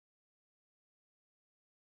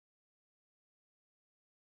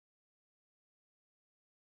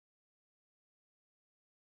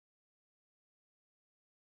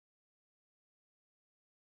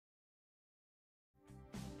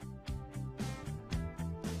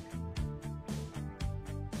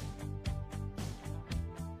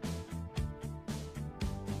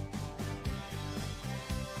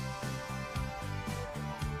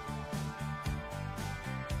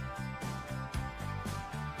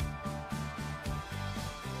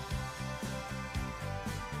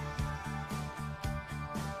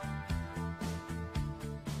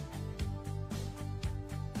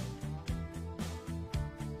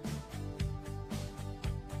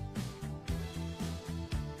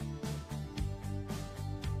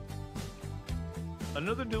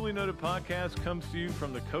Another Dooley Noted Podcast comes to you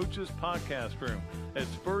from the Coach's Podcast Room at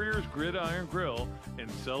Spurrier's Gridiron Grill in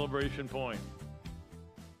Celebration Point.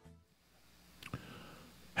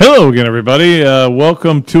 Hello again, everybody.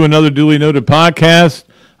 Welcome to Another Dooley Noted Podcast,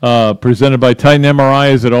 presented by Titan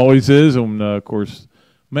MRI, as it always is. And, of course,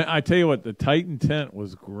 man, I tell you what, the Titan tent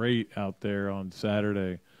was great out there on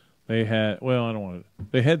Saturday. They had,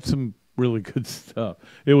 they had some really good stuff.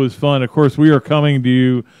 It was fun. Of course, we are coming to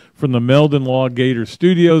you from the Meldon Law Gator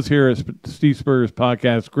Studios here at Steve Spurrier's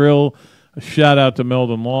Podcast Grill. A shout out to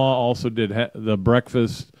Meldon Law. Also did the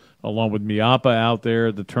breakfast along with Miapa out there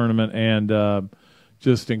at the tournament, and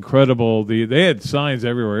just incredible. They had signs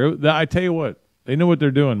everywhere. I tell you what, they know what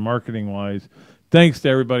they're doing marketing wise. Thanks to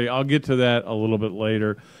everybody. I'll get to that a little bit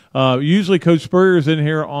later. Usually Coach Spurrier is in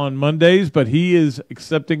here on Mondays, but he is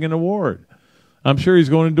accepting an award. I'm sure he's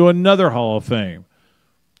going to do another Hall of Fame.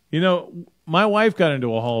 You know, my wife got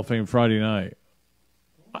into a Hall of Fame Friday night.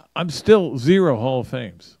 I'm still 0 Hall of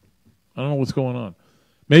Fames. I don't know what's going on.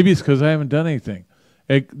 Maybe it's because I haven't done anything.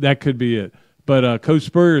 That could be it. But Coach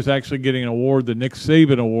Spurrier is actually getting an award, the Nick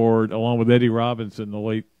Saban Award, along with Eddie Robinson, the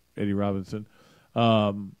late Eddie Robinson.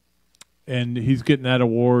 And he's getting that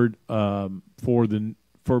award for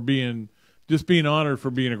being honored for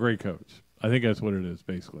being a great coach. I think that's what it is,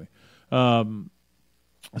 basically.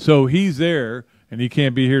 So he's there, and he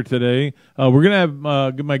can't be here today. We're going to have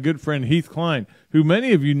my good friend Heath Cline, who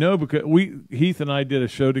many of you know because Heath and I did a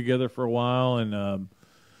show together for a while, and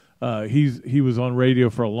he was on radio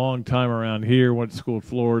for a long time around here, went to school in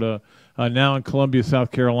Florida, now in Columbia,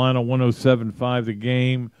 South Carolina, 107.5 The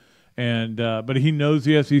Game, and but he knows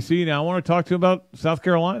the SEC. Now I want to talk to him about South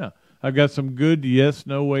Carolina. I've got some good yes,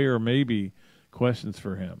 no way, or maybe questions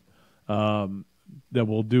for him. That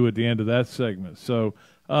we'll do at the end of that segment. So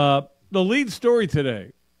the lead story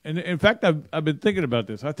today, and in fact, I've been thinking about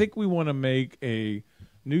this. I think we want to make a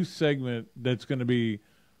new segment that's going to be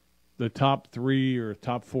the top 3 or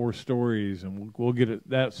top 4 stories, and we'll get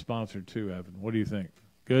that sponsored too, Evan. What do you think?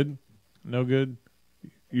 Good? No good?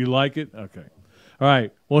 You like it? Okay. All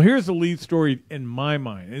right. Well, here's the lead story in my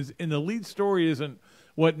mind. And the lead story isn't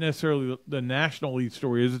what necessarily the national lead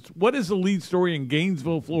story is. It's what is the lead story in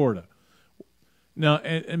Gainesville, Florida? Now,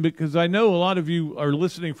 and because I know a lot of you are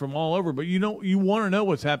listening from all over, but you want to know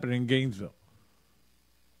what's happening in Gainesville.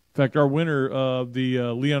 In fact, our winner of the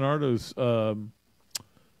Leonardo's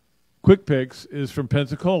Quick Picks is from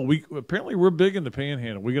Pensacola. Apparently we're big in the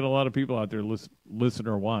Panhandle. We get a lot of people out there listen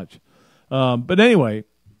or watch. But anyway,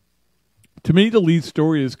 to me, the lead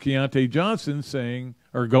story is Keontae Johnson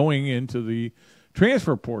going into the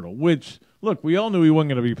transfer portal. Which, look, we all knew he wasn't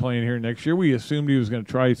going to be playing here next year. We assumed he was going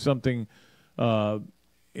to try something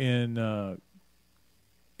in the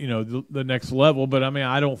next level, but I mean,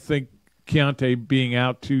 I don't think Keontae being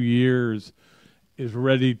out 2 years is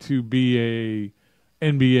ready to be a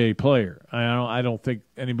NBA player. I don't think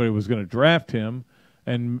anybody was going to draft him,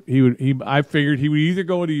 and I figured he would either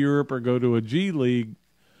go to Europe or go to a G League,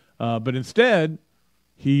 but instead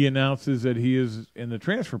he announces that he is in the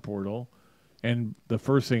transfer portal, and the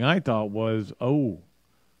first thing I thought was,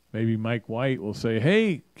 maybe Mike White will say,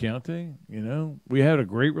 hey, Keontae, we had a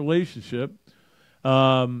great relationship.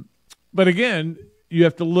 But again, you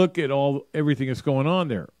have to look at everything that's going on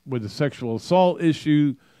there with the sexual assault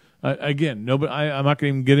issue. Again, I'm not going to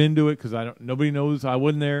even get into it because nobody knows. I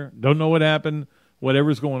wasn't there. Don't know what happened,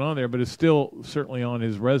 whatever's going on there, but it's still certainly on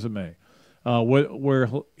his resume. Where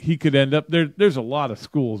he could end up. There's a lot of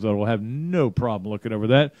schools that will have no problem looking over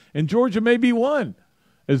that, and Georgia may be one,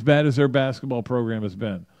 as bad as their basketball program has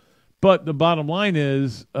been. But the bottom line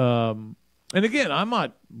is, and again, I'm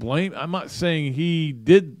not saying he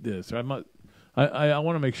did this. I want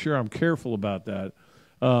to make sure I'm careful about that.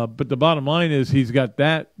 But the bottom line is he's got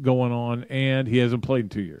that going on, and he hasn't played in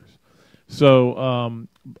 2 years. So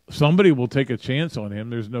somebody will take a chance on him.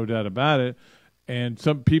 There's no doubt about it. And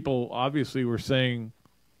some people obviously were saying,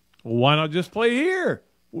 well, why not just play here?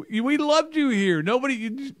 We loved you here. Do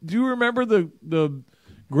you remember the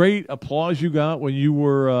great applause you got when you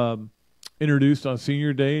were introduced on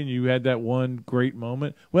senior day and you had that one great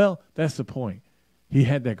moment? Well, that's the point. He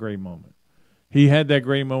had that great moment. He had that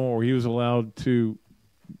great moment where he was allowed to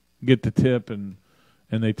get the tip and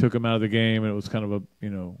they took him out of the game, and it was kind of a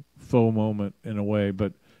faux moment in a way,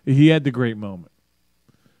 but he had the great moment.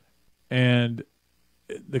 And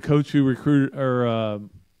the coach who recruited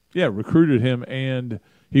him, and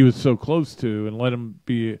he was so close to, and let him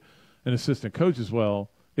be an assistant coach as well,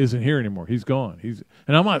 isn't here anymore. He's gone.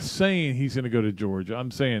 And I'm not saying he's going to go to Georgia.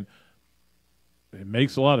 I'm saying it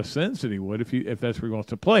makes a lot of sense that he would if that's where he wants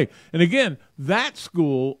to play. And again, that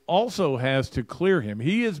school also has to clear him.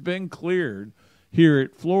 He has been cleared. here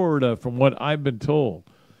at Florida, from what I've been told.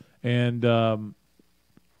 And in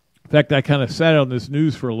fact, I kind of sat on this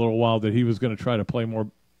news for a little while that he was going to try to play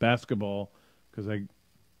more basketball, because I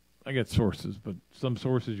get sources, but some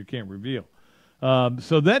sources you can't reveal.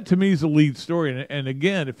 So that to me is the lead story. And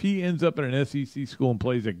again, if he ends up in an SEC school and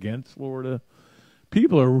plays against Florida,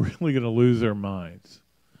 people are really going to lose their minds.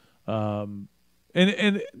 And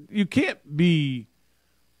you can't be,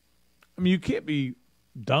 you can't be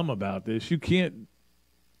dumb about this. You can't.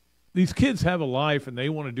 These kids have a life, and they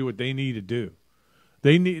want to do what they need to do.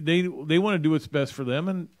 They want to do what's best for them,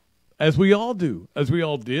 and as we all do, as we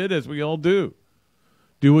all did, as we all do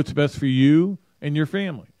what's best for you and your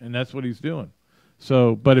family, and that's what he's doing.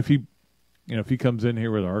 So, but if he comes in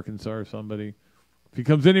here with Arkansas or somebody, if he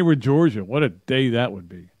comes in here with Georgia, what a day that would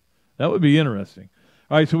be. That would be interesting.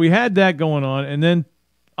 All right, so we had that going on, and then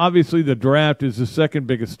obviously the draft is the second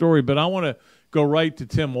biggest story, but I want to go right to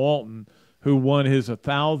Tim Walton, who won his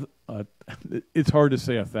 1,000th. It's hard to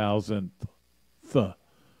say 1,000th.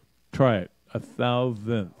 Try it.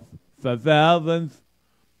 1,000th.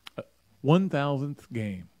 1,000th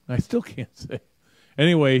game. I still can't say.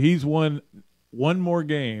 Anyway, he's won one more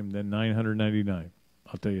game than 999.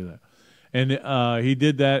 I'll tell you that. And he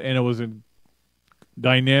did that, and it was in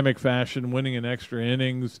dynamic fashion, winning in extra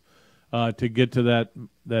innings to get to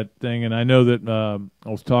that thing. And I know that I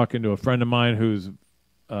was talking to a friend of mine who's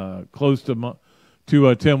close to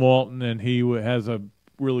Tim Walton, and he has a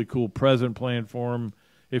really cool present planned for him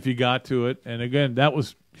if he got to it. And again, that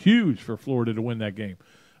was huge for Florida to win that game.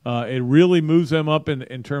 It really moves them up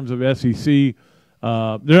in terms of SEC. They're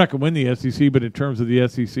not going to win the SEC, but in terms of the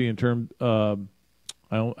SEC, I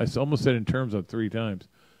almost said in terms of three times.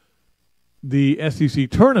 The SEC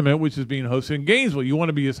tournament, which is being hosted in Gainesville, you want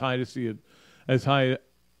to be as high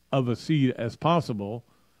of a seed as possible.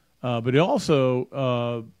 But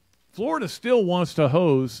also, Florida still wants to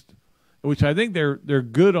host, which I think they're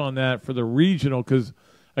good on that for the regional, because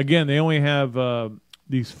again, they only have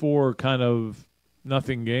these four kind of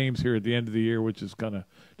nothing games here at the end of the year, which is kind of,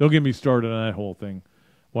 don't get me started on that whole thing,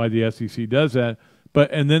 why the SEC does that.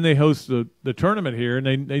 And then they host the tournament here,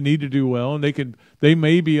 and they need to do well, and they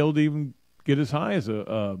may be able to even get as high as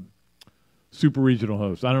a super regional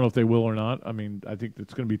host. I don't know if they will or not. I mean, I think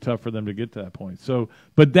it's going to be tough for them to get to that point. So,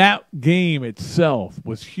 but that game itself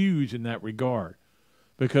was huge in that regard,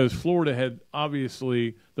 because Florida had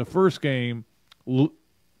obviously the first game.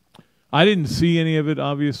 I didn't see any of it,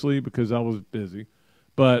 obviously, because I was busy.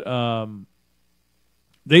 But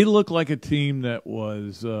they looked like a team that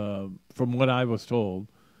was, from what I was told,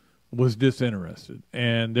 was disinterested.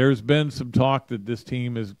 And there's been some talk that this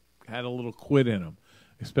team has had a little quit in them,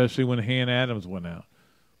 especially when Han Adams went out.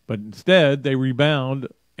 But instead, they rebound.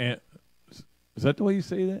 And is that the way you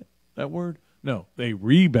say that word? No, they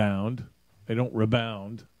rebound. They don't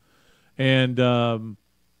rebound. And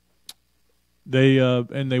they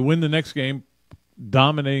win the next game,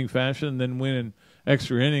 dominating fashion, and then win in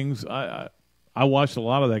extra innings. I watched a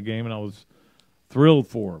lot of that game, and I was thrilled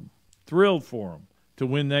for them to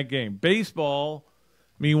win that game. Baseball,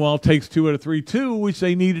 meanwhile, takes 2 out of 3, which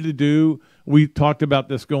they needed to do. We talked about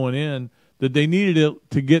this going in, that they needed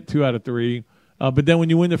it to get 2 out of 3. But then when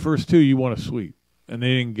you win the first 2, you want to sweep. And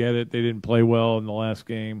they didn't get it. They didn't play well in the last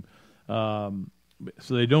game. So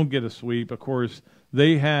they don't get a sweep. Of course,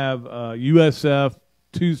 they have USF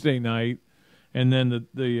Tuesday night, and then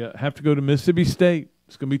they have to go to Mississippi State.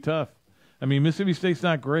 It's going to be tough. I mean, Mississippi State's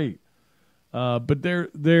not great. But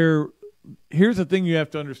here's the thing you have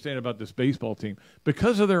to understand about this baseball team.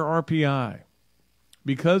 Because of their RPI,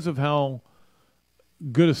 because of how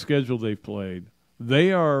good a schedule they've played,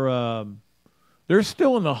 they're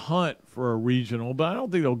still in the hunt for a regional, but I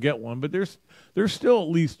don't think they'll get one. But they're still at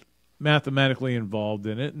least mathematically involved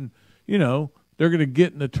in it. And, they're going to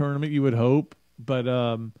get in the tournament, you would hope. But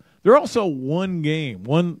they're also one game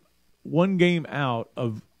out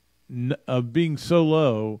of being so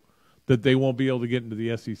low that they won't be able to get into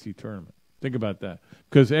the SEC tournament. Think about that.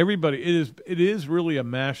 Because it is really a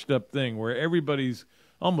mashed up thing where everybody's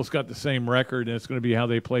almost got the same record, and it's going to be how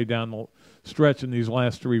they play down the stretch in these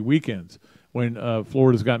last 3 weekends. When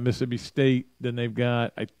Florida's got Mississippi State, then they've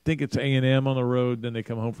got, I think it's A&M on the road, then they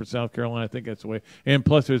come home for South Carolina. I think that's the way. And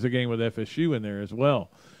plus there's a game with FSU in there as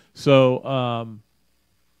well. So,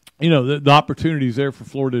 the opportunity's there for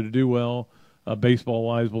Florida to do well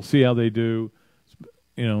baseball-wise. We'll see how they do.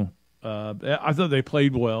 I thought they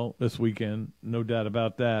played well this weekend, no doubt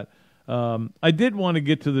about that. I did want to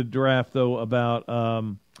get to the draft, though, about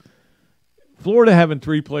Florida having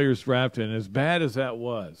 3 players drafted, and as bad as that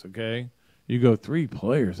was, okay? You go 3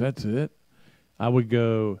 players, that's it. I would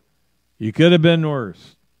go, you could have been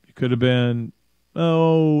worse. You could have been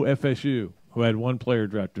FSU, who had one player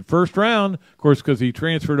drafted. First round, of course, because he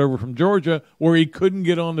transferred over from Georgia, where he couldn't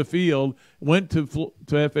get on the field, went to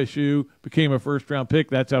FSU, became a first-round pick.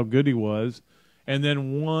 That's how good he was. And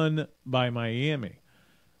then won by Miami.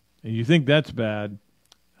 And you think that's bad.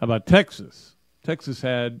 How about Texas? Texas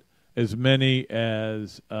had as many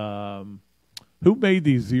as who made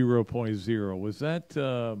these 0.0? Was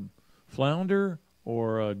that Flounder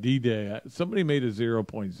or D-Day? Somebody made a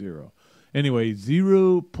 0.0. Anyway,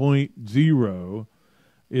 0.0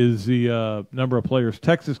 is the number of players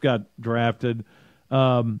Texas got drafted.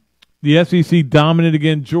 The SEC dominant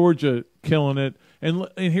again. Georgia killing it. And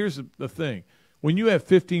here's the thing. When you have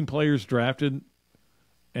 15 players drafted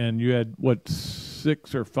and you had,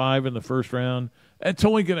 6 or 5 in the first round, it's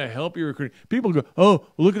only going to help your recruiting. People go, oh,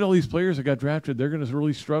 look at all these players that got drafted. They're going to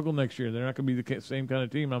really struggle next year. They're not going to be the same kind of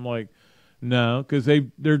team. I'm like, no, because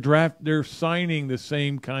they're signing the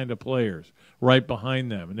same kind of players right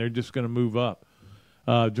behind them, and they're just going to move up.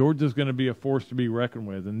 Georgia's going to be a force to be reckoned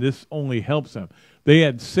with, and this only helps them. They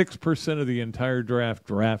had 6% of the entire draft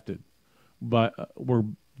drafted were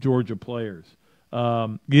Georgia players.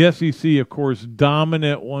 The SEC, of course,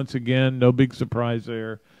 dominant once again. No big surprise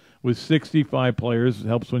there. With 65 players, it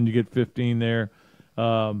helps when you get 15 there.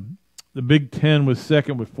 The Big Ten was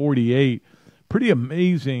second with 48. Pretty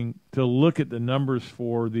amazing to look at the numbers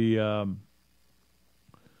for the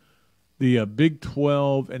Big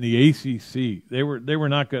 12 and the ACC. They were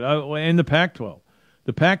not good. And the Pac-12.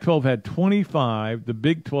 The Pac-12 had 25. The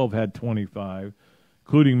Big 12 had 25,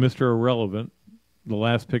 including Mr. Irrelevant, the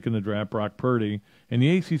last pick in the draft, Brock Purdy. And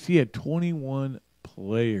the ACC had 21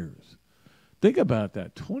 players. Think about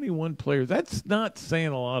that, 21 players. That's not saying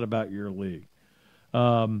a lot about your league.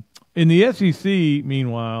 In the SEC,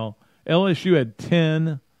 meanwhile, LSU had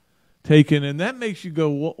 10 taken, and that makes you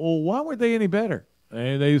go, well, why weren't they any better?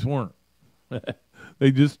 And they just weren't.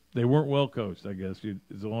 They weren't well coached, I guess,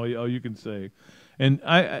 is all you can say. And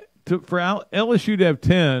for LSU to have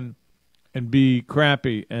 10 and be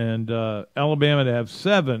crappy, and Alabama to have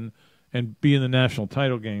 7 and be in the national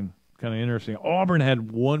title game, kind of interesting. Auburn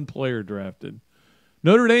had 1 player drafted.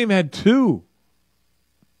 Notre Dame had 2.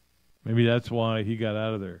 Maybe that's why he got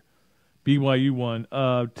out of there. BYU won.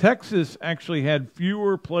 Texas actually had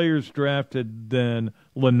fewer players drafted than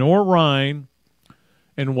Lenore-Rhyne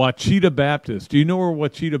and Ouachita Baptist. Do you know where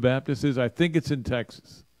Ouachita Baptist is? I think it's in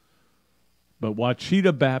Texas. But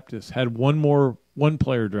Ouachita Baptist had one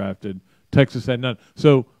player drafted. Texas had none.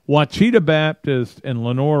 So Ouachita Baptist and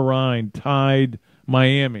Lenore-Rhyne tied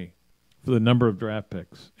Miami for the number of draft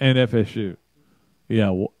picks, and FSU.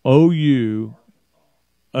 Yeah, OU.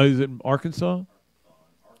 Is it Arkansas?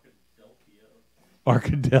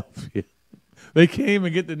 Arkadelphia. They came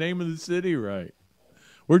and get the name of the city right.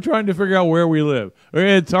 We're trying to figure out where we live.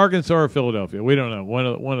 It's Arkansas or Philadelphia. We don't know. One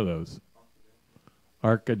of those.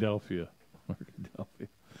 Arkadelphia.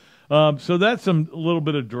 So that's a little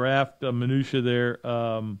bit of draft minutia there.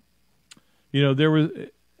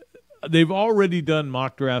 They've already done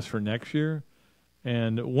mock drafts for next year,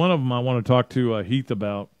 and one of them I want to talk to Heath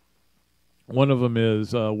about. One of them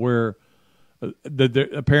is where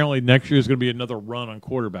apparently next year is going to be another run on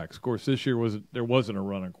quarterbacks. Of course, this year there wasn't a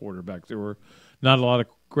run on quarterbacks. There were not a lot of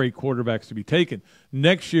great quarterbacks to be taken.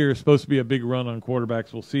 Next year is supposed to be a big run on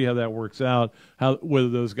quarterbacks. We'll see how that works out, whether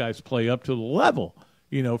those guys play up to the level.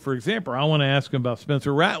 For example, I want to ask him about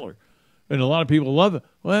Spencer Rattler. And a lot of people love it.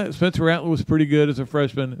 Well, Spencer Rattler was pretty good as a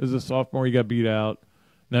freshman. As a sophomore, he got beat out.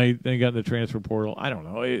 Now he got in the transfer portal. I don't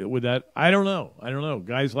know. I don't know.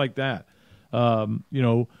 Guys like that.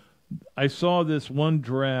 I saw this one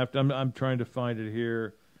draft. I'm trying to find it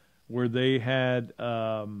here, where they had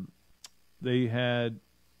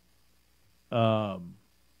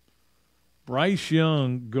Bryce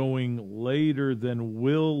Young going later than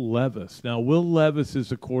Will Levis. Now, Will Levis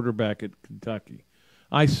is a quarterback at Kentucky.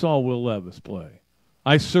 I saw Will Levis play.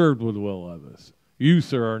 I served with Will Levis. You,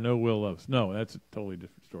 sir, are no Will Levis. No, that's a totally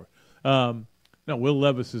different story. No, Will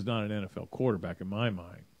Levis is not an NFL quarterback in my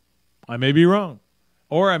mind. I may be wrong.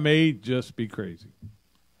 Or I may just be crazy.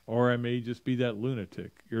 Or I may just be that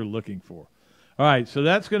lunatic you're looking for. All right, so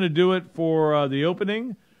that's going to do it for the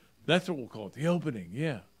opening. That's what we'll call it, the opening.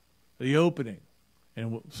 Yeah, the opening.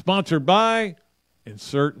 And sponsored by,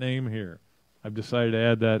 insert name here. I've decided to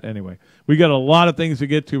add that anyway. We got a lot of things to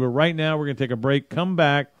get to, but right now we're going to take a break, come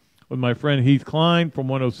back with my friend Heath Cline from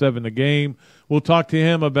 107 The Game. We'll talk to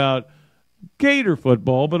him about Gator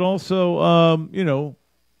football, but also, I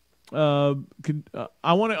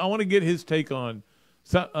want to get his take on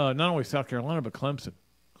not only South Carolina, but Clemson.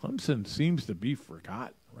 Clemson seems to be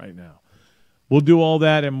forgotten right now. We'll do all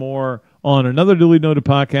that and more on Another Dooley Noted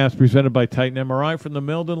Podcast presented by Titan MRI from the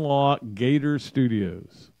Meldon Law Gator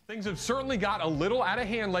Studios. Things have certainly got a little out of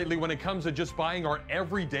hand lately when it comes to just buying our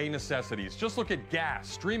everyday necessities. Just look at gas,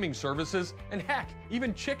 streaming services, and heck,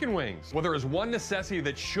 even chicken wings. Well, there is one necessity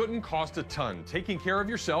that shouldn't cost a ton: taking care of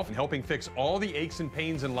yourself and helping fix all the aches and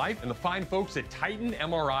pains in life, and the fine folks at Titan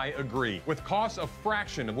MRI agree. With costs a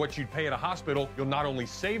fraction of what you'd pay at a hospital, you'll not only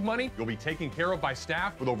save money, you'll be taken care of by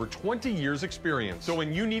staff with over 20 years experience. So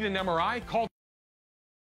when you need an MRI, call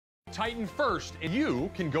Titan first, and you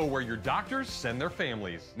can go where your doctors send their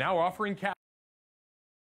families. Now offering cash.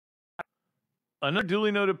 Another Duly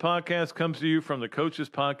Noted Podcast comes to you from the Coach's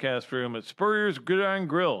Podcast Room at Spurrier's Gridiron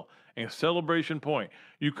Grill and Celebration Point.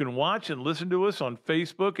 You can watch and listen to us on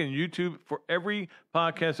Facebook and YouTube for every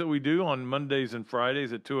podcast that we do on Mondays and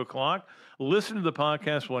Fridays at 2 o'clock. Listen to the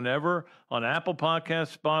podcast whenever on Apple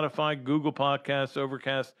Podcasts, Spotify, Google Podcasts,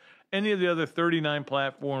 Overcast, any of the other 39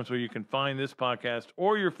 platforms where you can find this podcast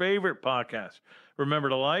or your favorite podcast. Remember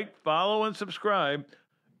to like, follow, and subscribe.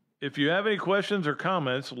 If you have any questions or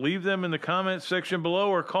comments, leave them in the comments section below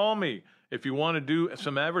or call me if you want to do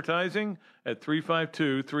some advertising at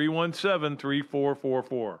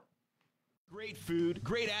 352-317-3444. Great food,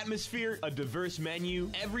 great atmosphere, a diverse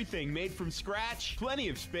menu, everything made from scratch, plenty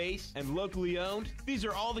of space, and locally owned. These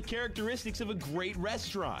are all the characteristics of a great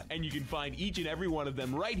restaurant, and you can find each and every one of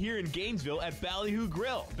them right here in Gainesville at Ballyhoo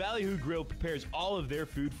Grill. Ballyhoo Grill prepares all of their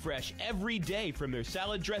food fresh every day, from their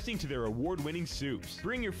salad dressing to their award-winning soups.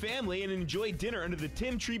 Bring your family and enjoy dinner under the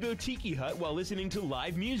Tim Trebo Tiki Hut while listening to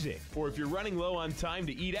live music. Or if you're running low on time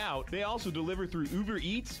to eat out, they also deliver through Uber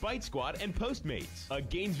Eats, Bite Squad, and Postmates. A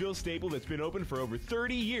Gainesville staple that's been open for over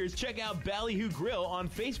 30 years. Check out Ballyhoo Grill on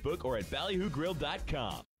Facebook or at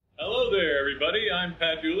ballyhoogrill.com. Hello there, everybody. I'm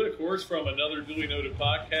Pat Dooley, of course, from Another Dooley Noted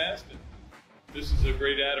Podcast. And this is a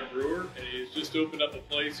great Adam Brewer, and he's just opened up a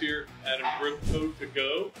place here, Adam Brewer To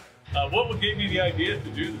Go. What gave you the idea to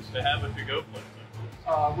do this, to have a to-go place?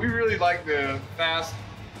 We really like the fast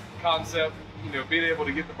concept, being able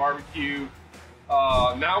to get the barbecue.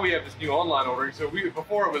 Now we have this new online ordering. So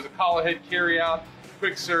before it was a call ahead carry out,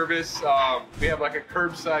 quick service. We have like a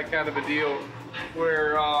curbside kind of a deal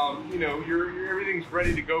where everything's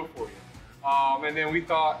ready to go for you. And then we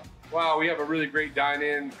thought, wow, we have a really great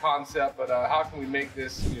dine-in concept, but how can we make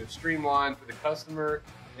this streamlined for the customer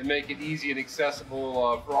and make it easy and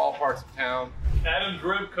accessible for all parts of town? Adam's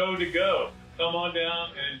Rib Co. To Go. Come on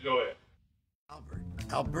down and enjoy it.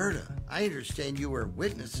 Alberta, I understand you were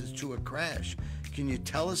witnesses to a crash. Can you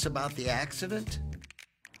tell us about the accident?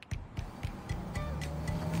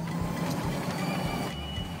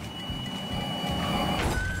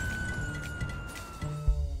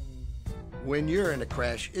 When you're in a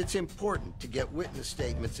crash, it's important to get witness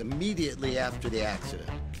statements immediately after the accident.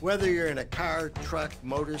 Whether you're in a car, truck,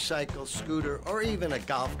 motorcycle, scooter, or even a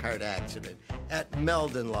golf cart accident, at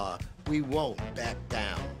Meldon Law, we won't back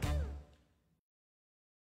down.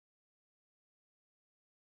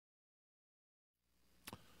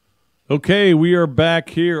 Okay, we are back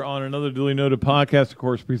here on Another Duly Noted Podcast, of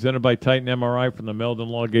course, presented by Titan MRI from the Meldon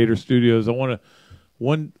Law Gator Studios.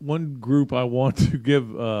 One group I want to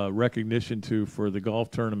give recognition to for the golf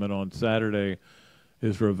tournament on Saturday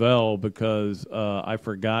is Ravel, because I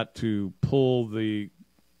forgot to pull the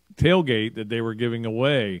tailgate that they were giving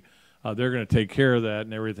away. They're going to take care of that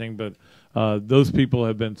and everything, but those people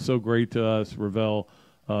have been so great to us. Ravel,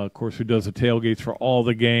 of course, who does the tailgates for all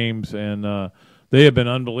the games, and they have been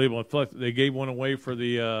unbelievable. In fact, they gave one away for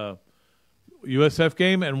the USF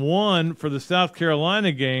game and one for the South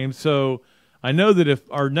Carolina game, so I know that if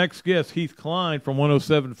our next guest, Heath Cline from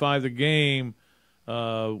 107.5 The Game,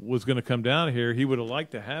 was going to come down here, he would have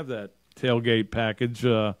liked to have that tailgate package,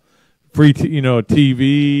 free,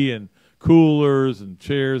 TV and coolers and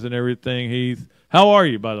chairs and everything. Heath, how are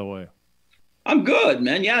you, by the way? I'm good,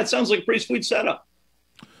 man. Yeah, it sounds like a pretty sweet setup.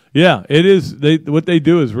 Yeah, it is. What they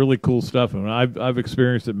do is really cool stuff, and I've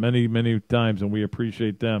experienced it many times, and we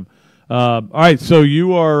appreciate them. All right, so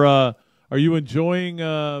you are you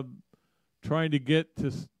enjoying? Trying to get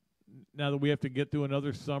to, now that we have to get to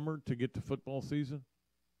another summer to get to football season?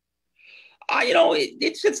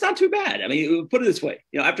 It's not too bad. I mean, put it this way,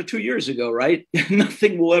 after 2 years ago, right?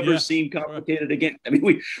 Nothing will ever seem complicated again. I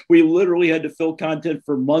mean, we literally had to fill content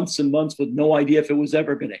for months and months with no idea if it was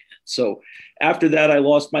ever going to end. So after that, I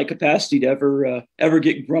lost my capacity to ever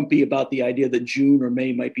get grumpy about the idea that June or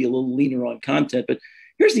May might be a little leaner on content. But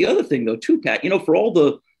here's the other thing, though, too, Pat. For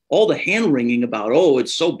all the hand wringing about,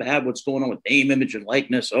 it's so bad what's going on with name, image, and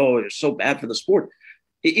likeness. It's so bad for the sport.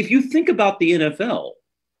 If you think about the NFL,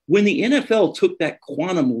 when the NFL took that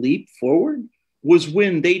quantum leap forward, was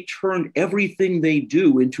when they turned everything they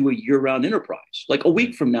do into a year-round enterprise. Like a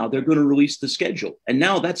week from now, they're going to release the schedule. And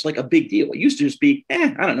now that's like a big deal. It used to just be, I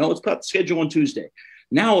don't know, let's put out the schedule on Tuesday.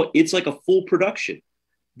 Now it's like a full production.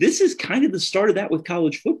 This is kind of the start of that with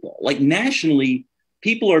college football. Like nationally,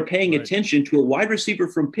 people are paying attention to a wide receiver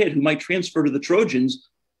from Pitt who might transfer to the Trojans.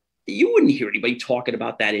 You wouldn't hear anybody talking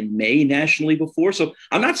about that in May nationally before. So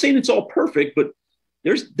I'm not saying it's all perfect, but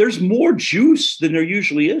there's more juice than there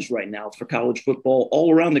usually is right now for college football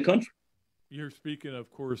all around the country. You're speaking, of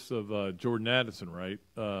course, of Jordan Addison, right?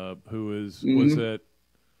 Who is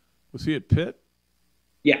was he at Pitt?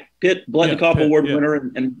 Yeah, Pitt, Blitnikoff Award winner,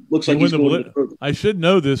 and looks like he's going to the program. I should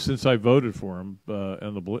know this since I voted for him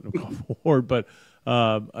on the Blitnikoff Award, but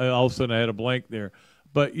all of a sudden I had a blank there.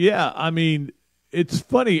 But yeah, I mean, it's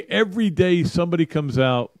funny. Every day somebody comes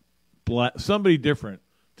out, somebody different.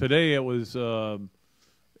 Today it was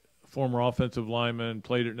former offensive lineman,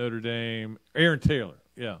 played at Notre Dame, Aaron Taylor.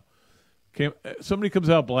 Yeah. Somebody comes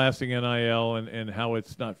out blasting NIL and how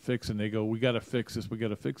it's not fixed, and they go, we got to fix this, we got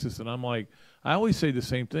to fix this. And I'm like, I always say the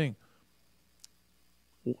same thing.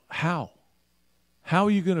 How? How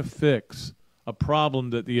are you going to fix a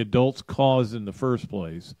problem that the adults caused in the first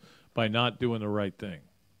place by not doing the right thing?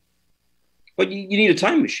 But you need a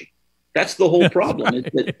time machine. That's the whole problem.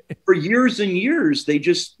 Right. That for years and years, they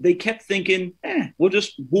kept thinking,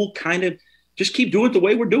 we'll kind of just keep doing it the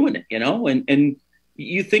way we're doing it, and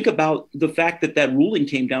you think about the fact that ruling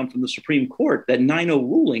came down from the Supreme Court, that 9-0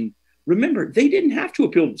 ruling. Remember, they didn't have to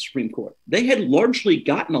appeal to the Supreme Court. They had largely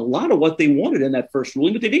gotten a lot of what they wanted in that first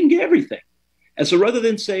ruling, but they didn't get everything. And so rather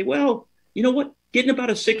than say, well, you know what, getting about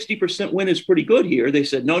a 60% win is pretty good here, they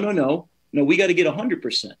said, no, we got to get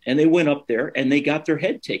 100%. And they went up there and they got their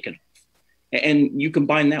head taken off. And you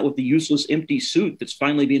combine that with the useless empty suit that's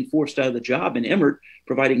finally being forced out of the job, and Emmert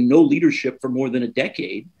providing no leadership for more than a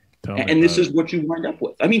decade. And this is what you wind up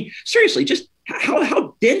with. I mean, seriously, just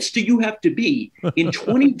how dense do you have to be in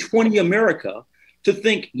 2020 America to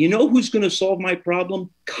think, who's going to solve my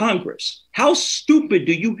problem? Congress. How stupid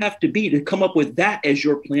do you have to be to come up with that as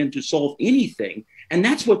your plan to solve anything? And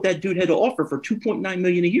that's what that dude had to offer for $2.9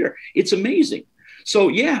 million a year. It's amazing. So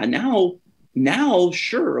yeah, now,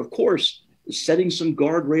 sure, of course, setting some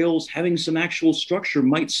guardrails, having some actual structure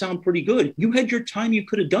might sound pretty good. You had your time, you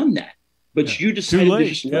could have done that. But you decided to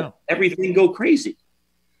just let everything go crazy.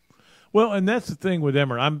 Well, and that's the thing with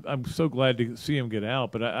Emmert. I'm so glad to see him get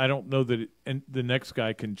out, but I don't know that the next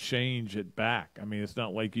guy can change it back. I mean, it's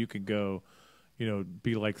not like you can go,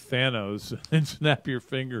 be like Thanos and snap your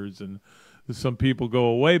fingers and some people go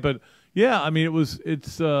away. But yeah, I mean,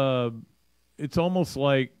 it's almost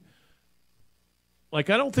like I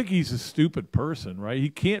don't think he's a stupid person, right? He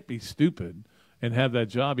can't be stupid and have that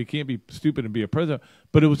job. He can't be stupid and be a president.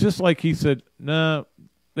 But it was just like he said, "Nah,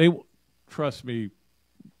 trust me,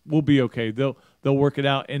 we'll be okay. They'll work it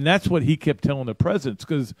out." And that's what he kept telling the presidents,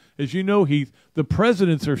 because, as you know, the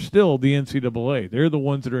presidents are still the NCAA. They're the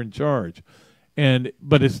ones that are in charge.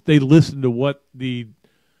 But they listen to what the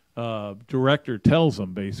director tells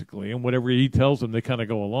them, basically, and whatever he tells them, they kind of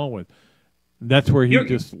go along with. And that's where he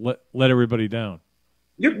just let everybody down.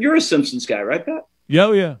 You're a Simpsons guy, right, Pat?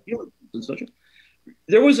 Yeah, yeah. You're a Simpsons, don't you?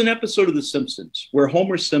 There was an episode of The Simpsons where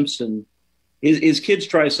Homer Simpson, his kids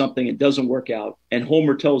try something, it doesn't work out, and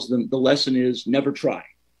Homer tells them the lesson is never try.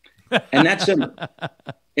 And that's Emmert.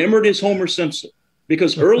 Emmert is Homer Simpson,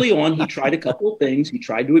 because early on he tried a couple of things. He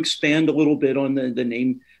tried to expand a little bit on the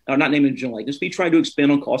name, not name and general likeness, but he tried to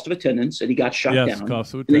expand on cost of attendance, and he got shut down.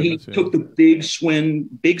 Cost of attendance, and then he took the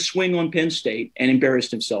big swing on Penn State and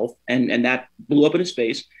embarrassed himself, and that blew up in his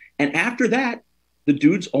face. And after that, the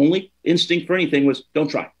dude's only instinct for anything was don't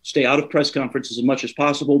try. Stay out of press conferences as much as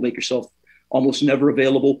possible. Make yourself almost never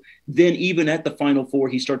available. Then even at the Final Four,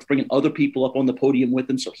 he starts bringing other people up on the podium with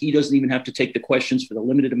him, so he doesn't even have to take the questions for the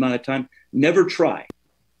limited amount of time. Never try.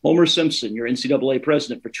 Homer Simpson, your NCAA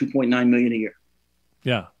president for $2.9 million a year.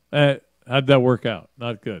 Yeah. How'd that work out?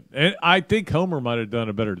 Not good. And I think Homer might have done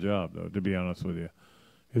a better job, though, to be honest with you,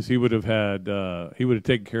 because he would have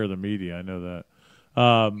taken care of the media. I know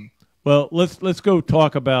that. Well, let's go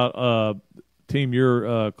talk about a team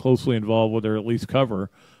you're closely involved with, or at least cover,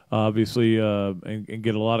 obviously, and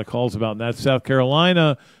get a lot of calls about, and that's South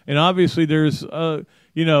Carolina. And obviously there's,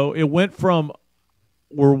 it went from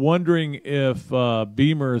we're wondering if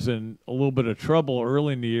Beamer's in a little bit of trouble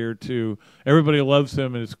early in the year to everybody loves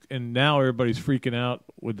him, and now everybody's freaking out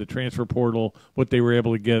with the transfer portal, what they were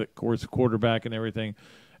able to get, of course, quarterback and everything.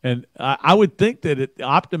 And I would think that the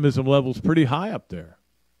optimism level is pretty high up there.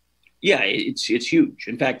 Yeah, it's huge.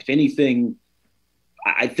 In fact, if anything,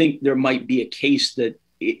 I think there might be a case that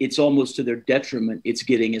it's almost to their detriment it's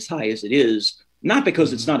getting as high as it is, not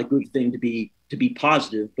because it's not a good thing to be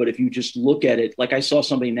positive, but if you just look at it, like I saw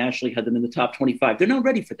somebody nationally had them in the top 25. They're not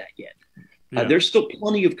ready for that yet. Yeah. There's still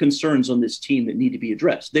plenty of concerns on this team that need to be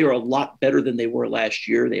addressed. They are a lot better than they were last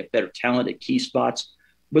year. They have better talent at key spots,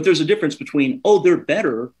 but there's a difference between, they're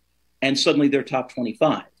better and suddenly they're top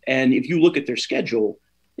 25. And if you look at their schedule,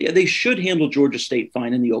 they should handle Georgia State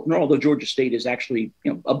fine in the opener, although Georgia State is actually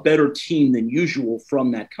a better team than usual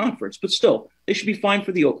from that conference. But still, they should be fine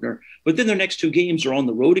for the opener. But then their next two games are on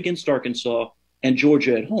the road against Arkansas and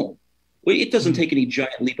Georgia at home. Well, it doesn't take any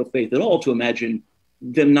giant leap of faith at all to imagine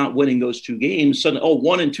them not winning those two games. Suddenly,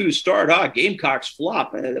 1 and 2 start, Gamecocks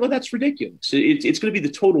flop. Well, that's ridiculous. It's going to be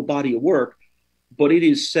the total body of work, but it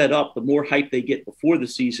is set up. The more hype they get before the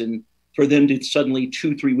season, for them to suddenly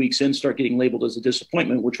 2-3 weeks in start getting labeled as a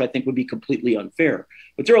disappointment, which I think would be completely unfair.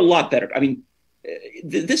 But they're a lot better. I mean,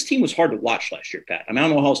 this team was hard to watch last year, Pat. I mean, I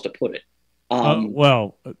don't know how else to put it.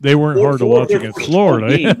 Well, they weren't hard to watch against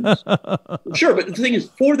Florida. Sure, but the thing is,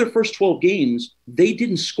 for their first 12 games, they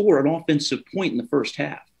didn't score an offensive point in the first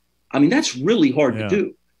half. I mean, that's really hard to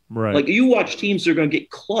do. Right. Like, you watch teams that are going to get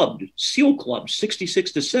seal clubbed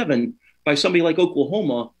 66-7 by somebody like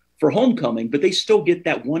Oklahoma for homecoming, but they still get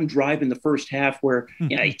that one drive in the first half where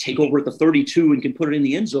they take over at the 32 and can put it in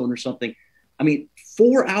the end zone or something. I mean,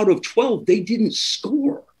 4 out of 12, they didn't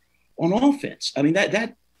score on offense. I mean,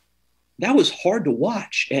 that was hard to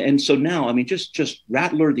watch. And so now, I mean, just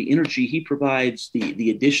Rattler, the energy he provides,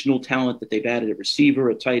 the additional talent that they've added at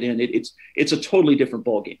receiver, at tight end, it's a totally different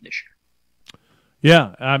ballgame this year.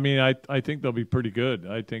 Yeah, I mean, I think they'll be pretty good.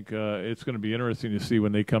 I think it's going to be interesting to see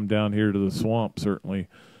when they come down here to the Swamp, certainly.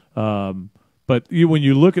 But when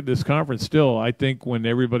you look at this conference still, I think when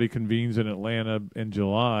everybody convenes in Atlanta in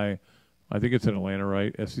July, I think it's in Atlanta,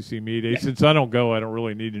 right? SEC meet. Yeah. Since I don't go, I don't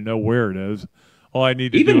really need to know where it is. All I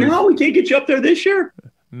need to even do now, we can't get you up there this year.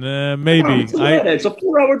 Nah, maybe. It's a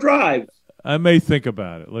 4-hour drive. I may think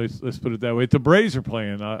about it. Let's put it that way. If the Braves are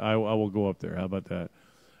playing, I will go up there. How about that?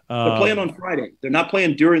 They're playing on Friday. They're not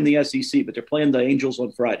playing during the SEC, but they're playing the Angels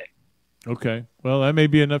on Friday. Okay. Well, that may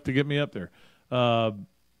be enough to get me up there.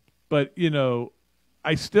 But,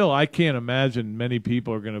 I can't imagine many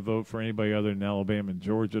people are going to vote for anybody other than Alabama and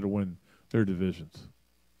Georgia to win their divisions.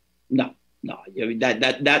 No. I mean,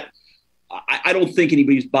 that I don't think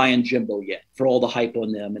anybody's buying Jimbo yet for all the hype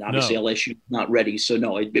on them. And obviously LSU's not ready. So,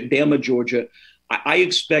 no, Bama, Georgia. I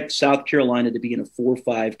expect South Carolina to be in a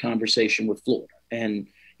 4-5 conversation with Florida. And,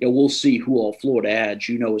 we'll see who all Florida adds,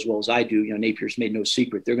 as well as I do. Napier's made no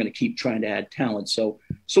secret. They're going to keep trying to add talent. So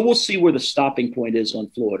we'll see where the stopping point is on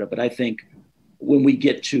Florida. But I think when we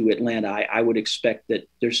get to Atlanta, I would expect that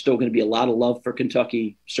there's still going to be a lot of love for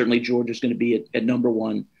Kentucky. Certainly Georgia's going to be at number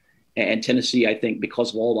 1. And Tennessee, I think, because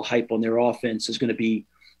of all the hype on their offense, is going to be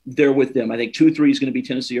there with them. I think 2-3 is going to be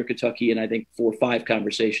Tennessee or Kentucky. And I think 4-5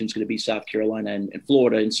 conversation is going to be South Carolina and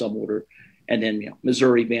Florida in some order. And then,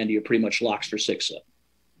 Missouri, Vandy are pretty much locks for 6-7.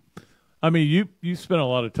 I mean, you spent a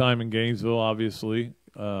lot of time in Gainesville, obviously.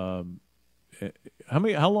 How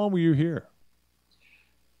long were you here?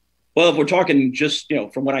 Well, if we're talking just,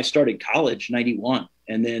 from when I started college, 91,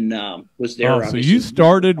 and then was there. Oh, so you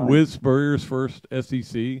started with Spurrier's first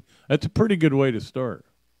SEC. That's a pretty good way to start.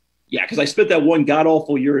 Yeah, because I spent that one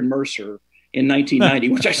god-awful year in Mercer in 1990,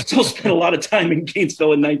 which I still spent a lot of time in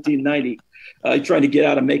Gainesville in 1990, trying to get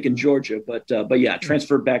out of Macon, Georgia. But yeah,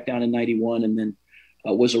 transferred back down in 91, and then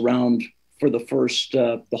was around for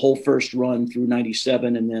the whole first run through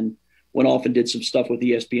 97, and then went off and did some stuff with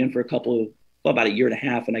ESPN for about a year and a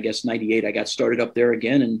half. And I guess 98, I got started up there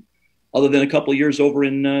again. And other than a couple of years over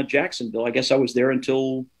in Jacksonville, I guess I was there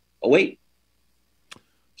until 2008.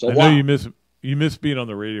 So I know you miss being on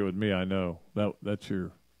the radio with me. I know that's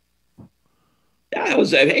your. Yeah,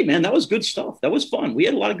 hey man, that was good stuff. That was fun. We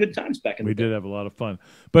had a lot of good times back in the day. We did have a lot of fun.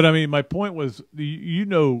 But I mean, my point was,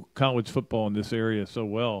 college football in this area so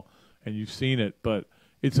well, and you've seen it, but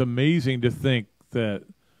it's amazing to think that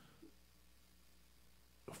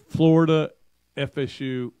Florida,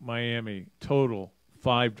 FSU, Miami, total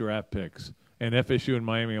 5 draft picks, and FSU and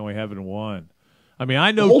Miami only having 1. I mean,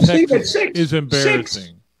 I know Texas is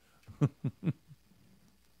embarrassing.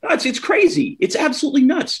 It's crazy. It's absolutely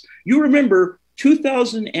nuts. You remember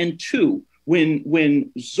 2002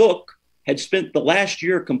 when Zook had spent the last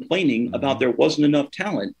year complaining about there wasn't enough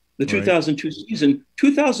talent. The 2002 season,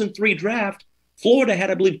 2003 draft, Florida had,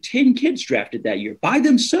 I believe, 10 kids drafted that year by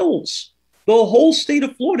themselves. The whole state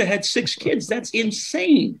of Florida had 6 kids. That's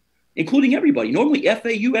insane, including everybody. Normally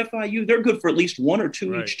FAU, FIU, they're good for at least 1 or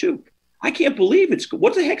 2 each too. I can't believe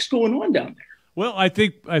what the heck's going on down there? Well, I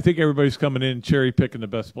think everybody's coming in cherry picking the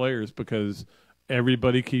best players because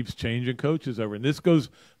everybody keeps changing coaches over. And this goes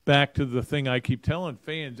back to the thing I keep telling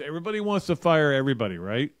fans. Everybody wants to fire everybody,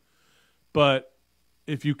 right? But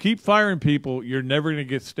if you keep firing people, you're never going to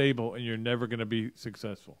get stable and you're never going to be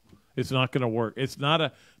successful. It's not going to work. It's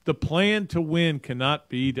not the plan to win cannot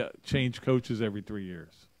be to change coaches every 3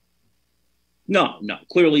 years. No,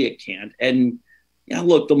 clearly it can't. And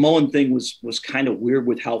look, the Mullen thing was kind of weird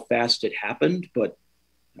with how fast it happened, but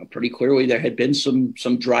pretty clearly there had been some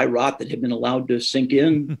dry rot that had been allowed to sink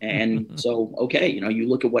in. And so, okay, you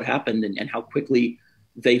look at what happened and how quickly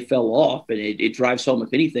they fell off. And it drives home,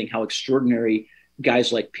 if anything, how extraordinary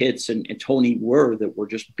guys like Pitts and Tony that were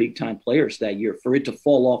just big time players that year. For it to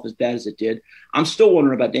fall off as bad as it did, I'm still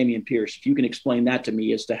wondering about Dameon Pierce. If you can explain that to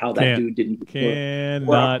me as to how that dude didn't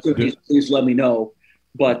please let me know.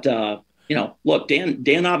 But look,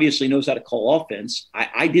 Dan obviously knows how to call offense.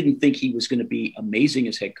 I didn't think he was going to be amazing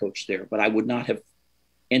as head coach there, but I would not have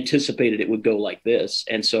anticipated it would go like this.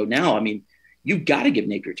 And so now, you've got to give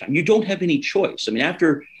Napier time. You don't have any choice.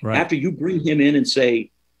 After you bring him in and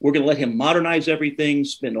say, we're going to let him modernize everything,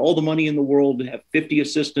 spend all the money in the world, have 50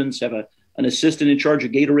 assistants, have an assistant in charge of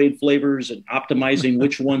Gatorade flavors and optimizing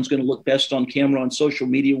which one's going to look best on camera on social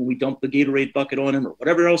media when we dump the Gatorade bucket on him or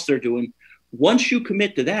whatever else they're doing. Once you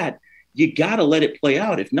commit to that, you got to let it play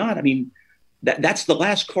out. If not, that's the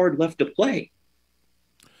last card left to play.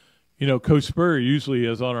 Coach Spurrier usually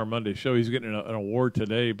is on our Monday show. He's getting an award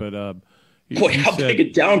today, but how big a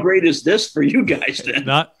downgrade is this for you guys then?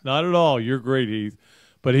 Not at all. You're great, Heath.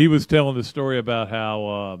 But he was telling the story about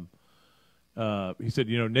how he said,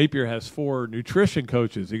 Napier has 4 nutrition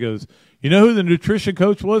coaches. He goes, you know who the nutrition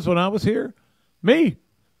coach was when I was here? Me.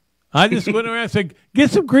 I just went around and said,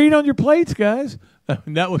 get some green on your plates, guys.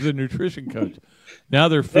 And that was a nutrition coach. Now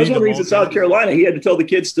they're feeding. That's one reason in South Carolina he had to tell the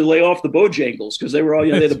kids to lay off the Bojangles because they were all,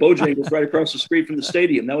 they had the Bojangles right across the street from the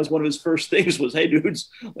stadium. That was one of his first things was, hey, dudes,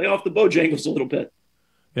 lay off the Bojangles a little bit.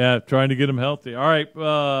 Yeah, trying to get them healthy. All right,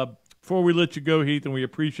 before we let you go, Heath, and we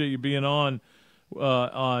appreciate you being on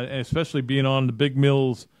and especially being on the Big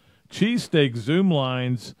Mills Cheesesteak Zoom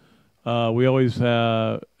lines. We always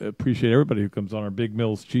appreciate everybody who comes on our Big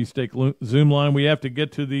Mills Cheesesteak Zoom line. We have to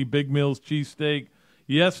get to the Big Mills Cheesesteak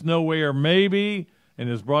Yes, No Way, or Maybe, and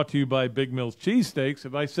is brought to you by Big Mills Cheesesteaks.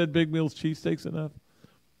 Have I said Big Mills Cheesesteaks enough?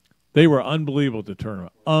 They were unbelievable at the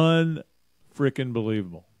tournament. Un-freaking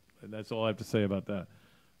believable. And that's all I have to say about that.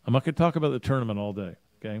 I'm not going to talk about the tournament all day,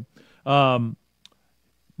 okay?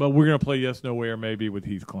 But we're going to play Yes, No Way, or Maybe with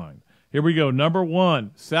Heath Cline. Here we go. Number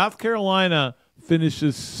 1, South Carolina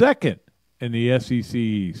finishes second in the SEC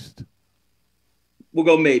East. We'll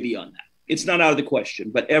go maybe on that. It's not out of the question,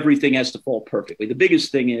 but everything has to fall perfectly. The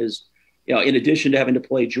biggest thing is, in addition to having to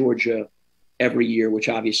play Georgia every year, which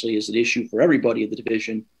obviously is an issue for everybody in the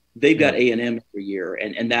division, they've got A&M every year,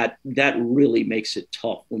 and that really makes it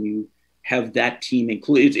tough when you have that team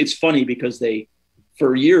included. It's funny because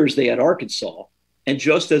for years they had Arkansas, and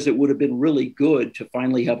just as it would have been really good to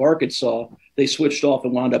finally have Arkansas, they switched off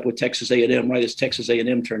and wound up with Texas A&M right as Texas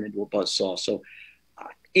A&M turned into a buzzsaw. So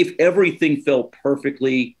if everything fell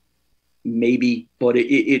perfectly, maybe, but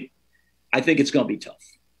I think it's going to be tough.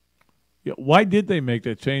 Yeah, why did they make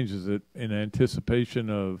that change? Is it in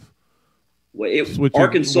anticipation of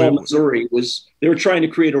Arkansas, Missouri they were trying to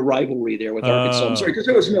create a rivalry there with Arkansas, Missouri, because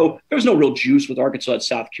there was no real juice with Arkansas and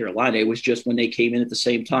South Carolina. It was just when they came in at the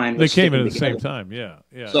same time. They came in at the same time, yeah.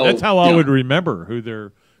 So, that's how I would remember who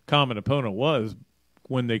their common opponent was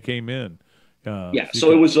when they came in.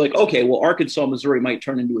 So it was like, okay, well, Arkansas, Missouri might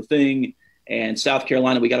turn into a thing, and South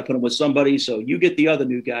Carolina, we got to put them with somebody. So you get the other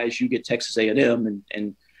new guys, you get Texas A&M,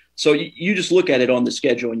 and so you just look at it on the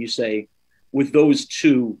schedule and you say, with those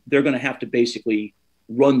two, they're going to have to basically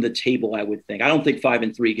run the table, I would think. I don't think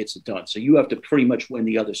 5-3 gets it done. So you have to pretty much win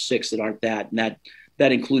the other 6 that aren't that. And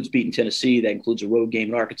that includes beating Tennessee. That includes a road game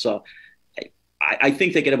in Arkansas. I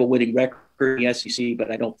think they could have a winning record in the SEC,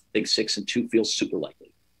 but I don't think 6-2 feels super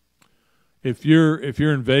likely. If you're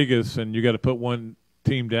in Vegas and you got to put one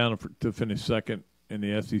team down to finish second in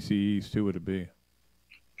the SEC East, who would it be?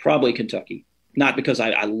 Probably Kentucky. Not because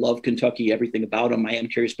I love Kentucky, everything about them. I am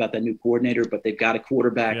curious about that new coordinator, but they've got a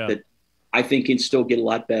quarterback that I think can still get a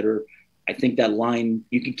lot better. I think that line,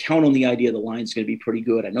 you can count on the idea the line's going to be pretty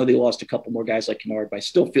good. I know they lost a couple more guys like Kennard, but I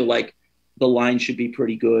still feel like the line should be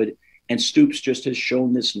pretty good. And Stoops just has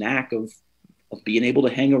shown this knack of being able to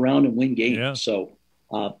hang around and win games. Yeah. So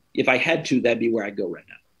if I had to, that'd be where I'd go right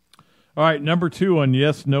now. All right, number 2 on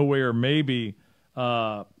Yes, No Way, or Maybe.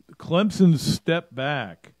 Clemson's step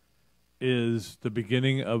back is the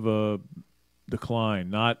beginning of a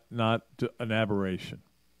decline, not an aberration.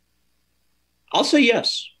 I'll say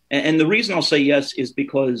yes. And the reason I'll say yes is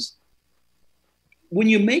because when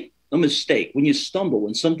you make a mistake, when you stumble,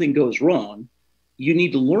 when something goes wrong, you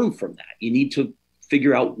need to learn from that. You need to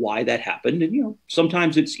figure out why that happened. And,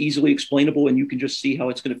 sometimes it's easily explainable and you can just see how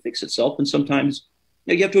it's going to fix itself. And sometimes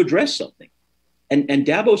you have to address something. And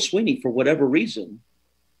Dabo Swinney, for whatever reason,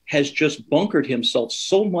 has just bunkered himself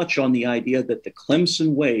so much on the idea that the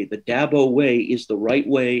Clemson way, the Dabo way, is the right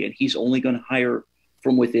way, and he's only going to hire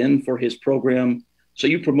from within for his program. So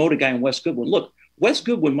you promote a guy in Wes Goodwin. Look, Wes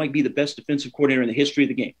Goodwin might be the best defensive coordinator in the history of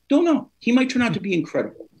the game. Don't know. He might turn out to be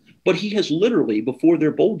incredible. But he has literally, before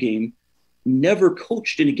their bowl game, never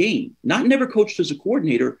coached in a game. Not never coached as a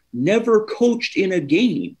coordinator, never coached in a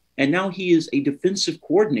game. And now he is a defensive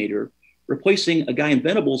coordinator, replacing a guy in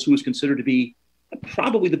Venables who is considered to be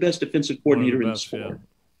probably the best defensive coordinator in the sport.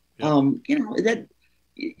 That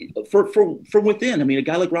from within. I mean, a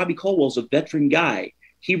guy like Robbie Caldwell's a veteran guy.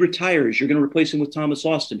 He retires. You're going to replace him with Thomas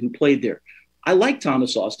Austin, who played there. I like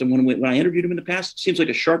Thomas Austin. When I interviewed him in the past, seems like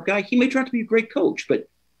a sharp guy. He may turn out to be a great coach, but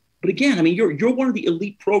again, I mean, you're one of the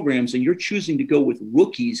elite programs, and you're choosing to go with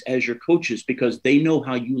rookies as your coaches because they know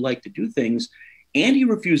how you like to do things. And he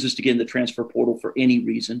refuses to get in the transfer portal for any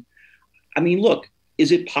reason. I mean, look,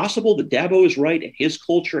 is it possible that Dabo is right and his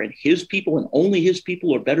culture and his people and only his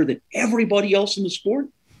people are better than everybody else in the sport?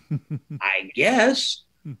 I guess,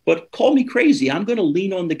 but call me crazy. I'm going to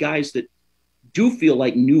lean on the guys that do feel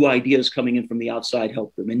like new ideas coming in from the outside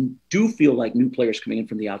help them, and do feel like new players coming in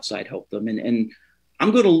from the outside help them. And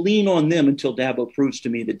I'm going to lean on them until Dabo proves to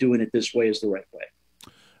me that doing it this way is the right way.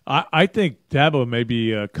 I think Dabo may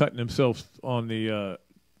be cutting himself on the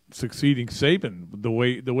succeeding Saban,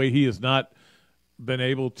 the way he has not been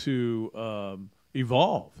able to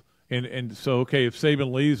evolve. And so, okay, if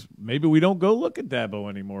Saban leaves, maybe we don't go look at Dabo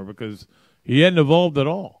anymore because he hadn't evolved at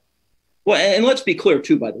all. Well, and let's be clear,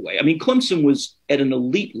 too, by the way. I mean, Clemson was at an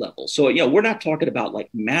elite level. So, we're not talking about, like,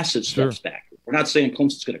 massive steps back. We're not saying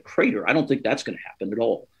Clemson's going to crater. I don't think that's going to happen at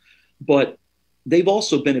all. But they've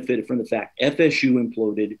also benefited from the fact FSU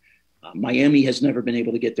imploded. Miami has never been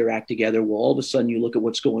able to get their act together. Well, all of a sudden you look at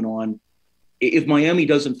what's going on. If Miami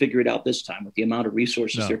doesn't figure it out this time with the amount of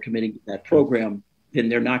resources they're committing to that program, then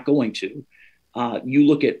they're not going to. You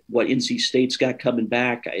look at what NC State's got coming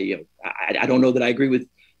back. I don't know that I agree with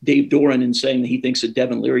Dave Doran in saying that he thinks that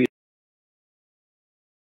Devin Leary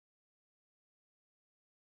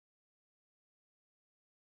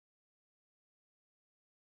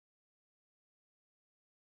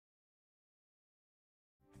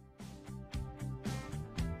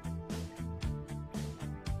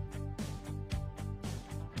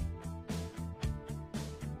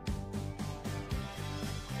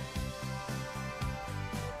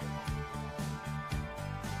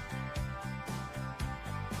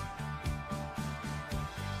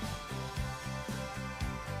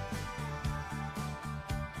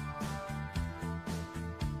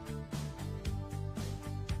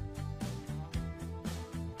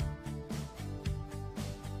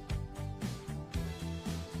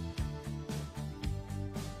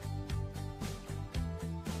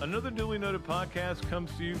Another Dooley Noted Podcast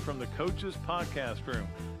comes to you from the Coach's Podcast Room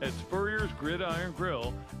at Spurrier's Gridiron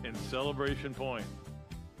Grill in Celebration Point.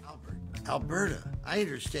 Alberta, I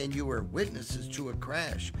understand you were witnesses to a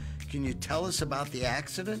crash. Can you tell us about the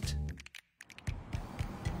accident?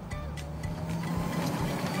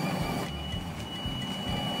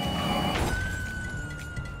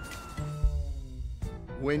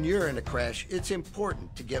 When you're in a crash, it's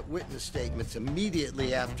important to get witness statements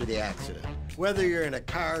immediately after the accident. Whether you're in a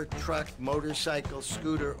car, truck, motorcycle,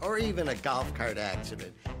 scooter, or even a golf cart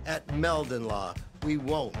accident, at Meldon Law, we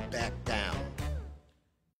won't back down.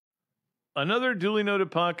 Another Duly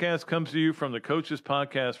Noted Podcast comes to you from the Coach's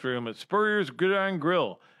Podcast Room at Spurrier's Gridiron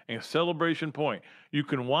Grill in Celebration Point. You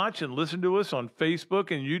can watch and listen to us on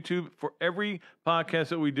Facebook and YouTube for every podcast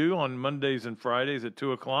that we do on Mondays and Fridays at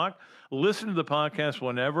 2 o'clock. Listen to the podcast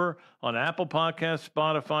whenever on Apple Podcasts,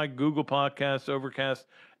 Spotify, Google Podcasts, Overcast,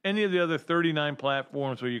 any of the other 39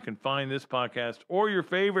 platforms where you can find this podcast or your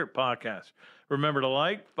favorite podcast. Remember to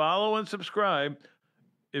like, follow, and subscribe.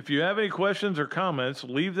 If you have any questions or comments,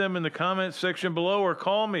 leave them in the comments section below or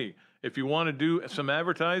call me if you want to do some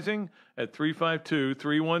advertising at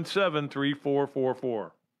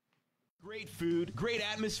 352-317-3444. Great food, great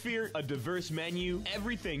atmosphere, a diverse menu,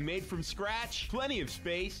 everything made from scratch, plenty of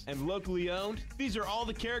space, and locally owned. These are all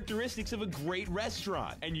the characteristics of a great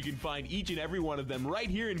restaurant, and you can find each and every one of them right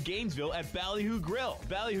here in Gainesville at Ballyhoo Grill.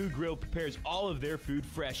 Ballyhoo Grill prepares all of their food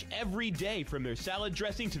fresh every day, from their salad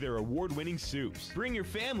dressing to their award-winning soups. Bring your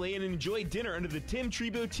family and enjoy dinner under the Tim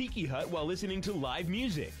Trebo Tiki Hut while listening to live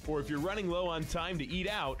music. Or if you're running low on time to eat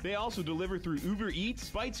out, they also deliver through Uber Eats,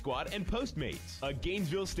 Bite Squad, and Postmates. A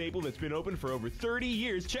Gainesville staple that's been been open for over 30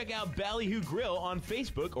 years. Check out Ballyhoo Grill on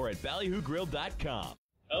Facebook or at ballyhoogrill.com.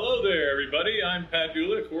 Hello there, everybody. I'm Pat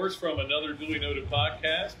Dooley, of course, from Another Dooley Noted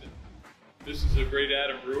Podcast. And this is a great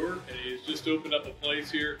Adam Brewer, and he's just opened up a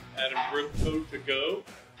place here, Adam Brewer To Go.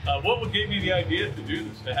 What gave you the idea to do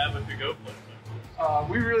this, to have a to-go place?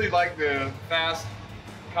 We really like the fast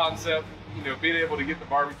concept, being able to get the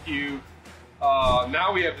barbecue.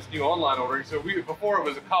 Now we have this new online ordering. So before it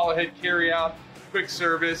was a call ahead carry out, quick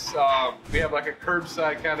service. We have like a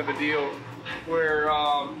curbside kind of a deal where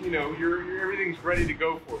everything's ready to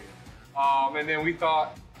go for you. And then we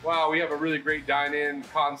thought, wow, we have a really great dine-in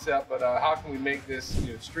concept, but how can we make this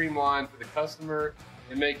streamlined for the customer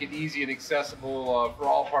and make it easy and accessible for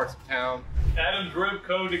all parts of town? Adam's Rib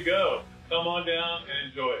Co. To Go. Come on down and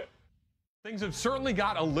enjoy it. Things have certainly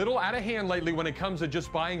got a little out of hand lately when it comes to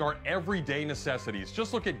just buying our everyday necessities.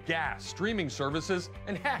 Just look at gas, streaming services,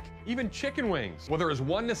 and heck, even chicken wings. Well, there is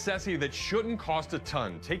one necessity that shouldn't cost a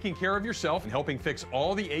ton: taking care of yourself and helping fix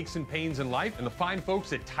all the aches and pains in life, and the fine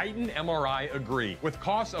folks at Titan MRI agree. With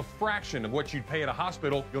costs a fraction of what you'd pay at a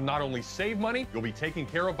hospital, you'll not only save money, you'll be taken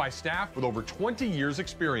care of by staff with over 20 years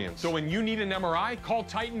experience. So when you need an MRI, call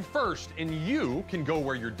Titan first, and you can go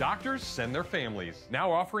where your doctors send their families.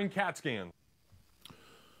 Now offering CAT scans.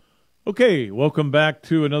 Okay, welcome back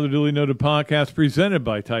to Another Duly Noted Podcast presented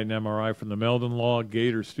by Titan MRI from the Meldon Law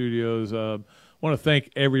Gator Studios. I want to thank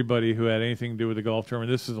everybody who had anything to do with the golf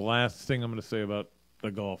tournament. This is the last thing I'm going to say about the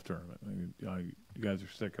golf tournament. You guys are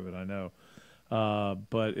sick of it, I know.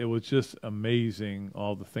 But it was just amazing,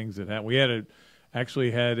 all the things that happened. We actually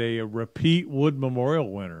had a repeat Wood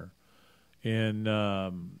Memorial winner in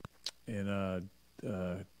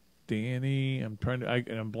Danny, I'm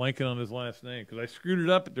blanking on his last name because I screwed it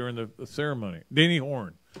up during the ceremony. Danny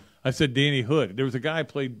Horn. I said Danny Hood. There was a guy I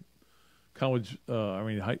played college,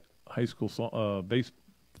 high school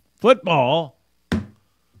football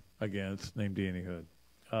against named Danny Hood.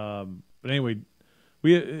 But anyway,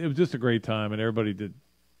 it was just a great time, and everybody did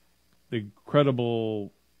the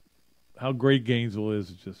incredible. How great Gainesville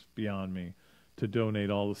is just beyond me to donate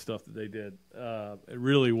all the stuff that they did. It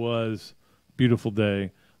really was a beautiful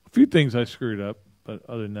day. A few things I screwed up, but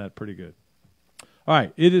other than that, pretty good. All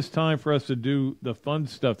right, it is time for us to do the fun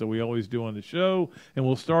stuff that we always do on the show, and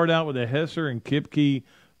we'll start out with the Hesser and Kipke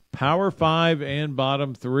Power 5 and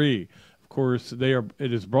Bottom 3. Of course, it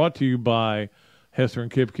is brought to you by Hesser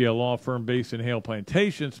and Kipke, a law firm based in Hale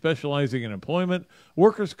Plantation, specializing in employment,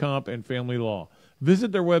 workers' comp, and family law.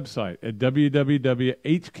 Visit their website at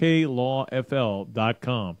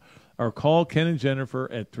www.hklawfl.com or call Ken and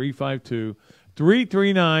Jennifer at 352-339-9920.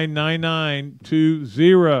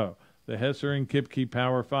 The Hesser and Kipke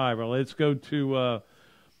Power 5. Well, let's go to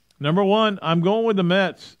number one. I'm going with the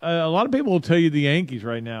Mets. A lot of people will tell you the Yankees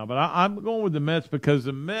right now, but I'm going with the Mets because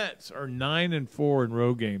the Mets are 9-4 in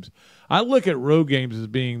road games. I look at road games as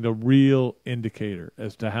being the real indicator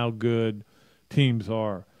as to how good teams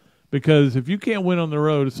are. Because if you can't win on the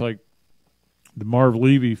road, it's like the Marv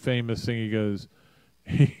Levy famous thing.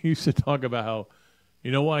 He used to talk about how,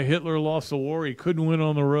 why Hitler lost the war? He couldn't win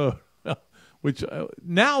on the road, which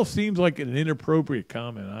now seems like an inappropriate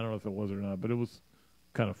comment. I don't know if it was or not, but it was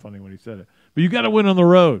kind of funny when he said it. But you got to win on the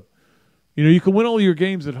road. You can win all your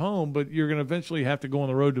games at home, but you're going to eventually have to go on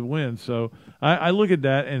the road to win. So I look at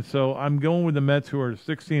that, and so I'm going with the Mets, who are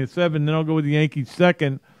 16-7. Then I'll go with the Yankees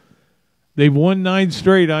second. They've won 9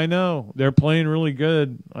 straight. I know they're playing really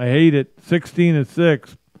good. I hate it.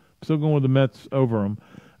 16-6. Still going with the Mets over them.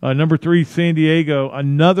 Number 3, San Diego,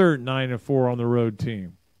 another 9-4 on the road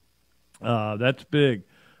team. That's big.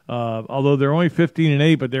 Although they're only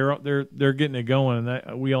 15-8, but they're getting it going,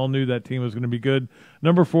 and we all knew that team was going to be good.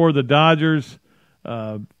 Number 4, the Dodgers,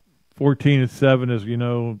 14-7, as you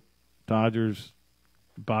know. Dodgers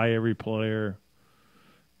buy every player.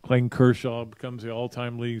 Clayton Kershaw becomes the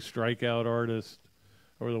all-time league strikeout artist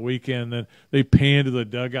over the weekend. Then they pan to the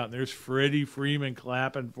dugout, and there's Freddie Freeman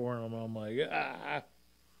clapping for him. I'm like,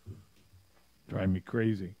 drive me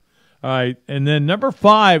crazy. All right, and then number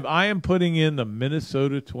 5, I am putting in the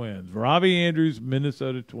Minnesota Twins. Robbie Andrews,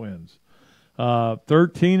 Minnesota Twins.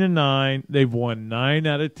 13-9. They've won 9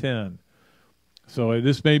 out of 10. So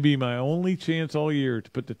this may be my only chance all year to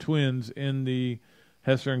put the Twins in the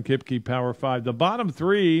Hesser and Kipke Power 5. The bottom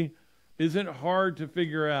 3 isn't hard to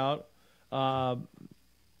figure out.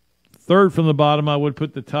 Third from the bottom, I would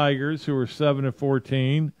put the Tigers, who are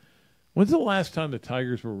 7-14. When's the last time the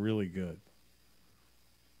Tigers were really good?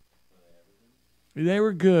 They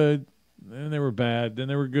were good, then they were bad, then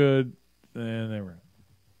they were good, then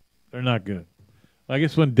they're not good. I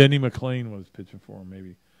guess when Denny McLain was pitching for them,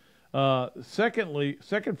 maybe.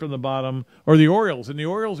 Second from the bottom are the Orioles, and the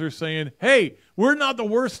Orioles are saying, "Hey, we're not the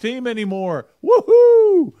worst team anymore.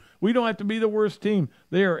 Woohoo! We don't have to be the worst team."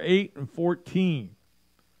 They are 8-14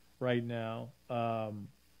 right now,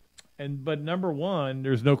 but number one,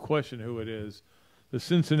 there's no question who it is. The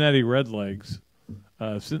Cincinnati Redlegs.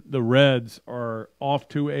 The Reds are off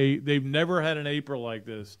to they've never had an April like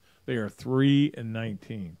this. They are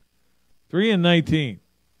 3-19. 3-19.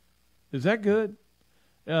 Is that good?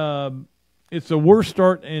 It's the worst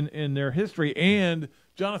start in their history. And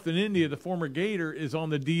Jonathan India, the former Gator, is on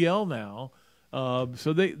the DL now.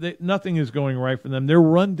 So they nothing is going right for them. Their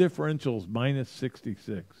run differential's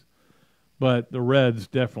 -66. But the Reds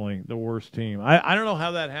definitely the worst team. I don't know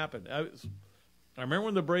how that happened. I remember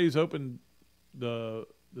when the Braves opened the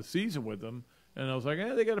season with them, and I was like,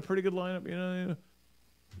 they got a pretty good lineup.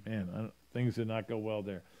 Man, things did not go well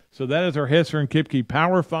there. So that is our Hesser and Kipke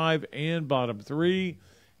Power 5 and Bottom 3,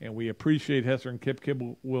 and we appreciate Hesser and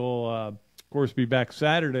Kipke. Will of course, be back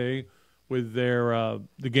Saturday with their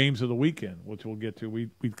the games of the weekend, which we'll get to. We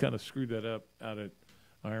kind of screwed that up out at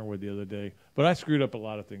Ironwood the other day, but I screwed up a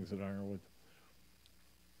lot of things at Ironwood.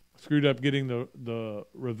 Screwed up getting the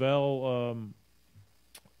Ravel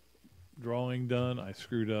drawing done. I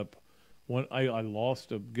screwed up one. I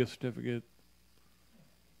lost a gift certificate.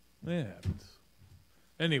 It happens.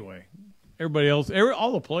 Anyway, everybody else,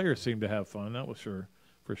 all the players seem to have fun. That was for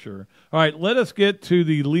sure. All right, let us get to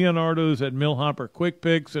the Leonardo's at Millhopper quick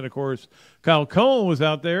picks, and of course, Kyle Cohen was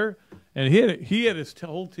out there, and he had his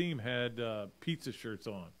whole team had pizza shirts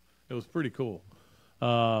on. It was pretty cool.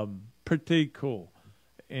 Pretty cool,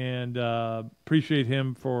 and appreciate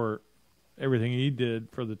him for everything he did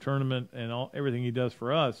for the tournament and everything he does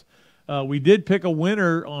for us. We did pick a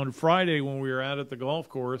winner on Friday when we were out at the golf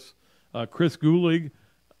course. Chris Gulig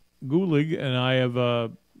and I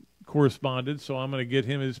have corresponded, so I'm going to get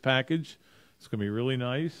him his package. It's going to be really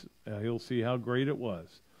nice. He'll see how great it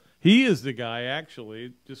was. He is the guy,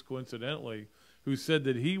 actually, just coincidentally, who said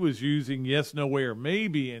that he was using Yes, No, Where,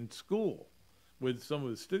 Maybe in school with some of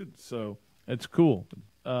his students. So that's cool.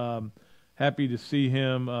 Happy to see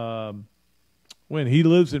him when he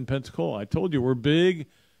lives in Pensacola. I told you we're big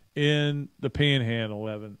in the Panhandle,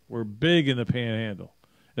 Evan. We're big in the Panhandle.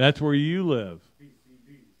 That's where you live.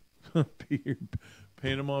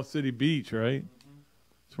 Panama City Beach, right? Mm-hmm.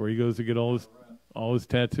 That's where he goes to get all his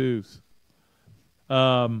tattoos.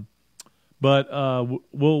 But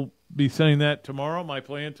we'll be sending that tomorrow. My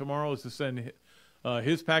plan tomorrow is to send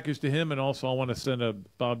his package to him, and also I want to send a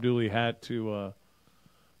Bob Dooley hat to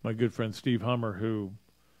my good friend Steve Hummer, who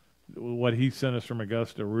what he sent us from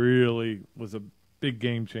Augusta really was a big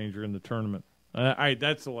game changer in the tournament. All right,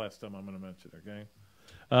 that's the last time I'm going to mention it,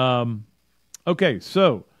 okay? Okay,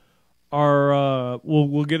 so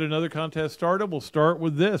we'll get another contest started. We'll start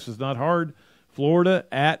with this. It's not hard. Florida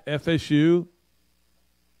at FSU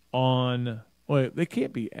they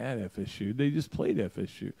can't be at FSU. They just played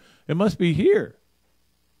FSU. It must be here.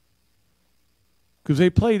 Because they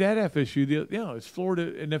played at FSU. It's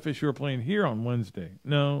Florida and FSU are playing here on Wednesday.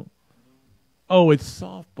 No. Oh, it's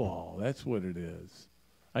softball. That's what it is.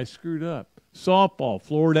 I screwed up. Softball,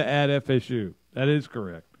 Florida at FSU. That is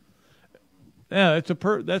correct. Yeah,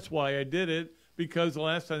 that's why I did it, because the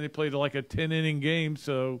last time they played like a 10-inning game,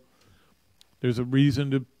 so there's a reason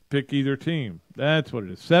to pick either team. That's what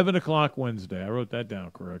it is. 7 o'clock Wednesday. I wrote that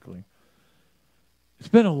down correctly. It's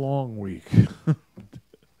been a long week.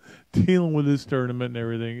 Dealing with this tournament and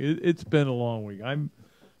everything. It's been a long week.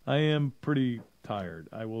 I am pretty tired.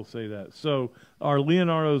 I will say that. So our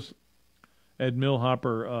Leonardo's at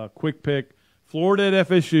Millhopper quick pick. Florida at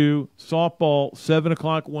FSU, softball, 7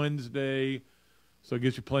 o'clock Wednesday. So it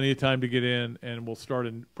gives you plenty of time to get in, and we'll start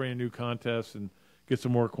a brand new contest and get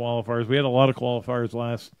some more qualifiers. We had a lot of qualifiers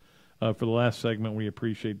for the last segment. We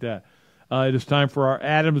appreciate that. It is time for our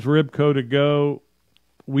Adams Ribco to Go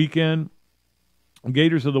weekend.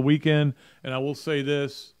 Gators of the weekend. And I will say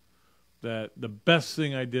this, that the best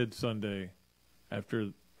thing I did Sunday after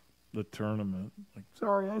the tournament,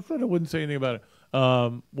 sorry, I said I wouldn't say anything about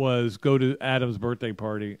it, was go to Adam's birthday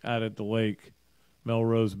party out at the lake,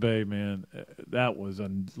 Melrose Bay, man. That was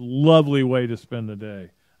a lovely way to spend the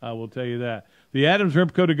day. I will tell you that. The Adams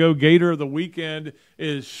Ribco to Go Gator of the weekend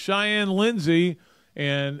is Cheyenne Lindsay,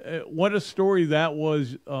 and what a story that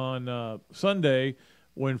was on Sunday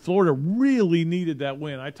when Florida really needed that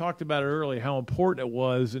win. I talked about it earlier, how important it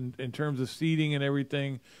was in terms of seeding and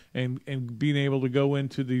everything, and being able to go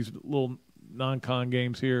into these little non-con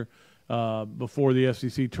games here before the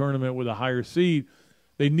SEC tournament with a higher seed.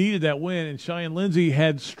 They needed that win, and Cheyenne Lindsay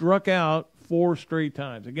had struck out 4 straight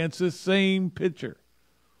times against this same pitcher.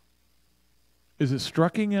 Is it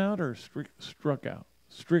strucking out or struck out?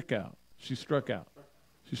 Strick out. She struck out.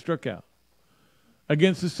 She struck out.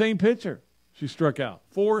 Against the same pitcher, she struck out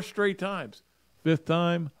 4 straight times. 5th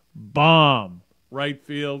time, bomb. Right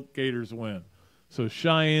field, Gators win. So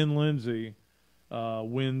Cheyenne Lindsay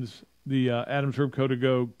wins the Adams Ribco to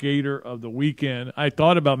Go Gator of the weekend. I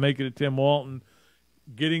thought about making it Tim Walton,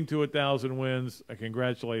 getting to 1,000 wins. I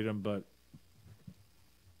congratulate him, but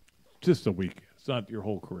just a weekend. It's not your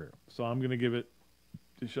whole career. So I'm going to give it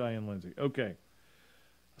to Cheyenne Lindsay. Okay.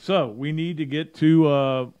 So we need to get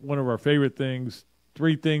to one of our favorite things,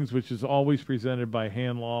 3 things, which is always presented by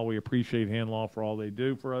Hand Law. We appreciate Hand Law for all they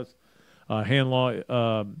do for us. Hand Law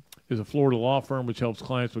is a Florida law firm which helps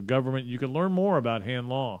clients with government. You can learn more about Hand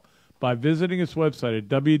Law by visiting its website at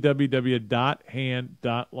www.hand.law.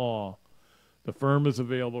 The firm is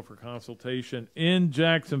available for consultation in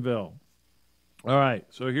Jacksonville. All right,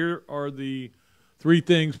 so here are the 3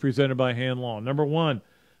 things presented by Hand Law. Number 1,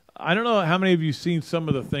 I don't know how many of you seen some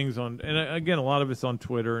of the things on, and again, a lot of it's on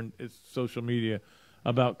Twitter and it's social media,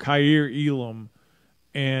 about Kaiir Elam,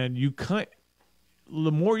 and the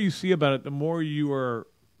more you see about it, the more you are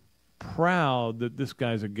proud that this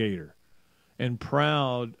guy's a Gator, and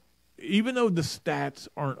proud, even though the stats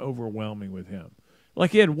aren't overwhelming with him. Like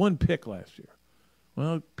he had 1 pick last year.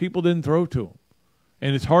 Well, people didn't throw to him.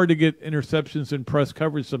 And it's hard to get interceptions in press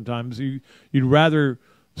coverage sometimes. You'd rather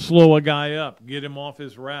slow a guy up, get him off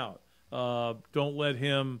his route. Don't let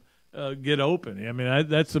him get open. I mean,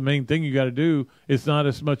 that's the main thing you got to do. It's not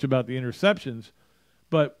as much about the interceptions.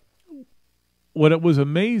 But what it was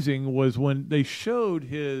amazing was when they showed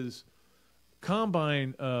his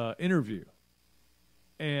combine interview,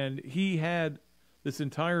 and he had this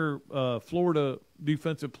entire Florida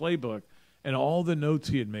defensive playbook and all the notes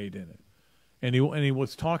he had made in it. And he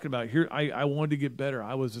was talking about, here, I wanted to get better.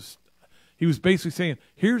 He was basically saying,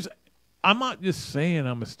 I'm not just saying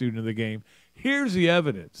I'm a student of the game. Here's the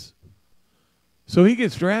evidence. So he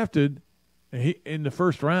gets drafted in the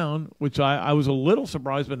first round, which I was a little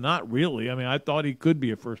surprised, but not really. I mean, I thought he could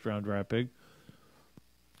be a first-round draft pick.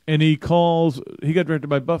 And he got drafted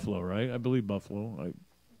by Buffalo, right? I believe Buffalo.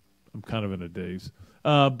 I'm kind of in a daze.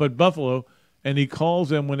 But Buffalo, and he calls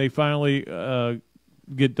them when they finally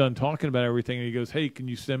get done talking about everything, and he goes, hey, can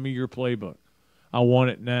you send me your playbook? I want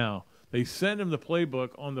it now. They send him the playbook.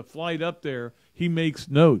 On the flight up there, he makes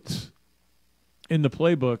notes in the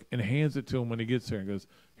playbook and hands it to him when he gets there and goes,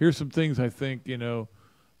 here's some things I think, that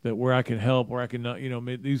where I can help, where I can not,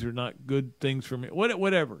 these are not good things for me.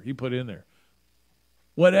 Whatever he put in there.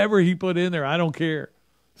 Whatever he put in there, I don't care.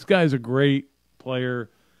 This guy's a great player.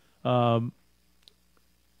 I'm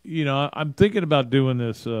thinking about doing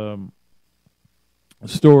this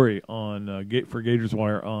story on for Gators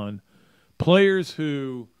Wire on players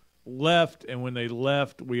who left, and when they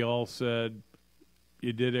left, we all said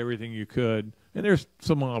you did everything you could. And there's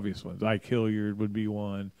some obvious ones. Ike Hilliard would be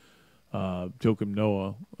one. Joakim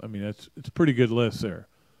Noah. I mean, it's a pretty good list there.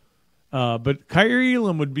 But Kaiir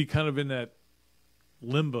Elam would be kind of in that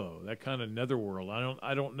limbo, that kind of netherworld.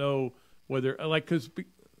 I don't know whether, because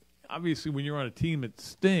obviously when you're on a team it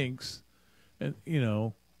stinks, and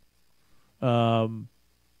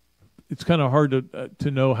it's kind of hard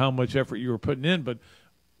to know how much effort you were putting in. But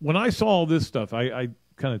when I saw all this stuff, I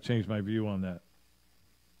kind of changed my view on that.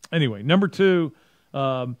 Anyway, number 2,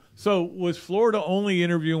 so was Florida only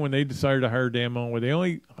interviewing when they decided to hire Dan Mullen? Were they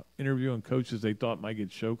only interviewing coaches they thought might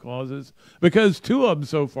get show causes? Because 2 of them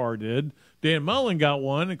so far did. Dan Mullen got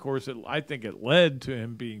one. Of course, I think it led to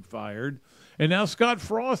him being fired. And now Scott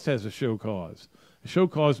Frost has a show cause. A show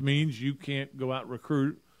cause means you can't go out and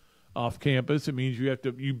recruit off campus. It means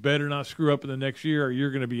you better not screw up in the next year or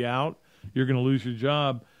you're going to be out. You're going to lose your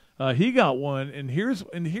job. He got one, and here's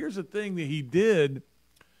the thing that he did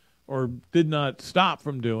or did not stop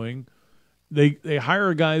from doing. They hire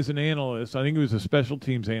a guy as an analyst. I think he was a special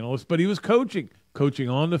teams analyst, but he was coaching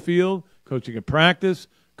on the field, coaching at practice,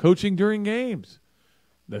 coaching during games.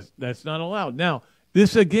 That's not allowed. Now,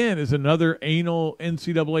 this, again, is another anal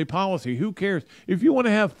NCAA policy. Who cares? If you want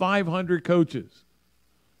to have 500 coaches,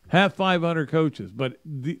 have 500 coaches. But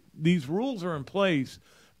these rules are in place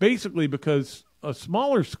basically because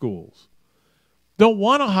smaller schools don't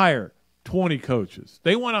want to hire 20 coaches.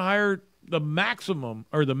 They want to hire the maximum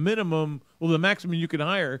or the minimum, the maximum you can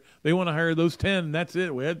hire. They want to hire those 10. That's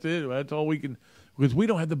it. That's all we can, because we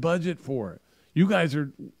don't have the budget for it. You guys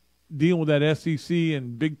are dealing with that SEC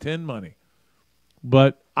and Big Ten money.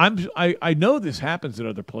 But I know this happens at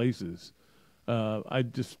other places. I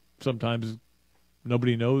just sometimes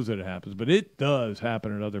nobody knows that it happens, but it does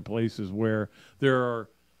happen at other places where there are,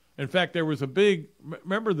 In fact, there was a big –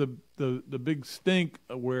 remember the big stink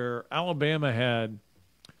where Alabama had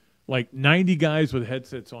like 90 guys with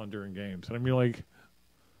headsets on during games. And I mean, like,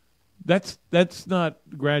 that's not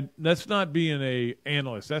being a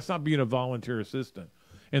analyst. That's not being a volunteer assistant.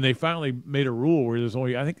 And they finally made a rule where there's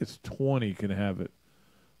only – I think it's 20 can have it.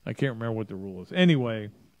 I can't remember what the rule is. Anyway,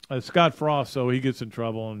 Scott Frost, so he gets in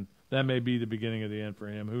trouble, and that may be the beginning of the end for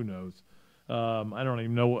him. Who knows? I don't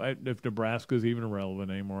even know if Nebraska's even relevant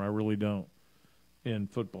anymore. I really don't in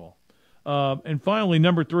football. And finally,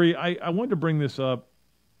 number 3, I wanted to bring this up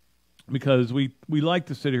because we like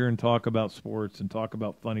to sit here and talk about sports and talk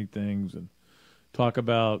about funny things and talk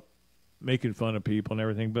about making fun of people and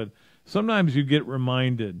everything. But sometimes you get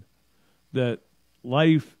reminded that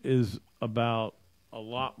life is about a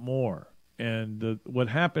lot more. And what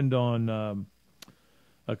happened on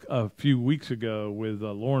a few weeks ago with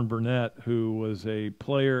Lauren Burnett, who was a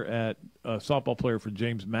softball player for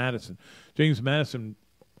James Madison. James Madison,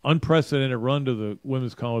 unprecedented run to the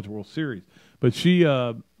Women's College World Series. But she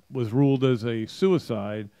was ruled as a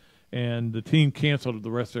suicide, and the team canceled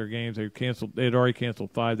the rest of their games. They had already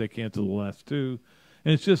canceled 5. They canceled the last 2.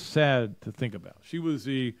 And it's just sad to think about. She was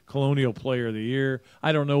the Colonial Player of the Year.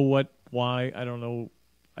 I don't know why. I don't know.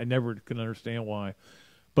 I never can understand why.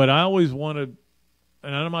 But I always wanted,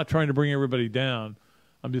 and I'm not trying to bring everybody down.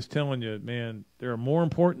 I'm just telling you, man, there are more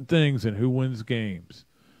important things than who wins games.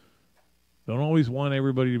 Don't always want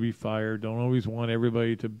everybody to be fired. Don't always want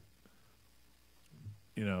everybody to,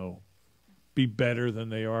 be better than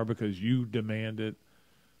they are because you demand it.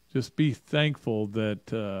 Just be thankful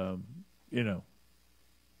that,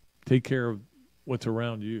 take care of what's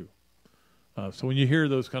around you. So when you hear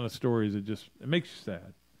those kind of stories, it makes you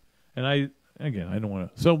sad. And I don't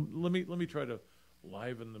want to. So let me try to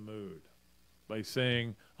liven the mood by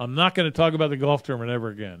saying I'm not going to talk about the golf tournament ever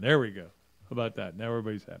again. There we go. How about that? Now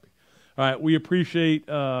everybody's happy. All right, we appreciate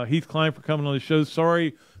Heath Cline for coming on the show.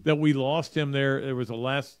 Sorry that we lost him there. There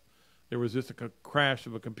was just a crash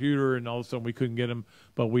of a computer, and all of a sudden we couldn't get him.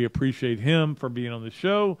 But we appreciate him for being on the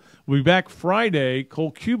show. We'll be back Friday.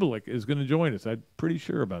 Cole Kubelik is going to join us. I'm pretty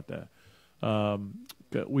sure about that.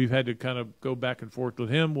 We've had to kind of go back and forth with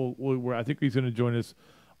him. I think he's going to join us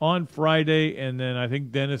on Friday, and then I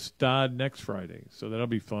think Dennis Dodd next Friday. So that'll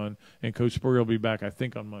be fun. And Coach Spurrier will be back, I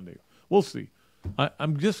think, on Monday. We'll see.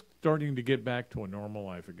 I'm just starting to get back to a normal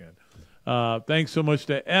life again. Thanks so much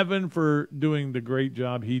to Evan for doing the great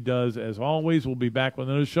job he does. As always, we'll be back with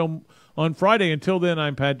another show on Friday. Until then,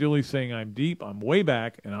 I'm Pat Dooley saying I'm deep, I'm way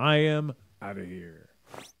back, and I am out of here.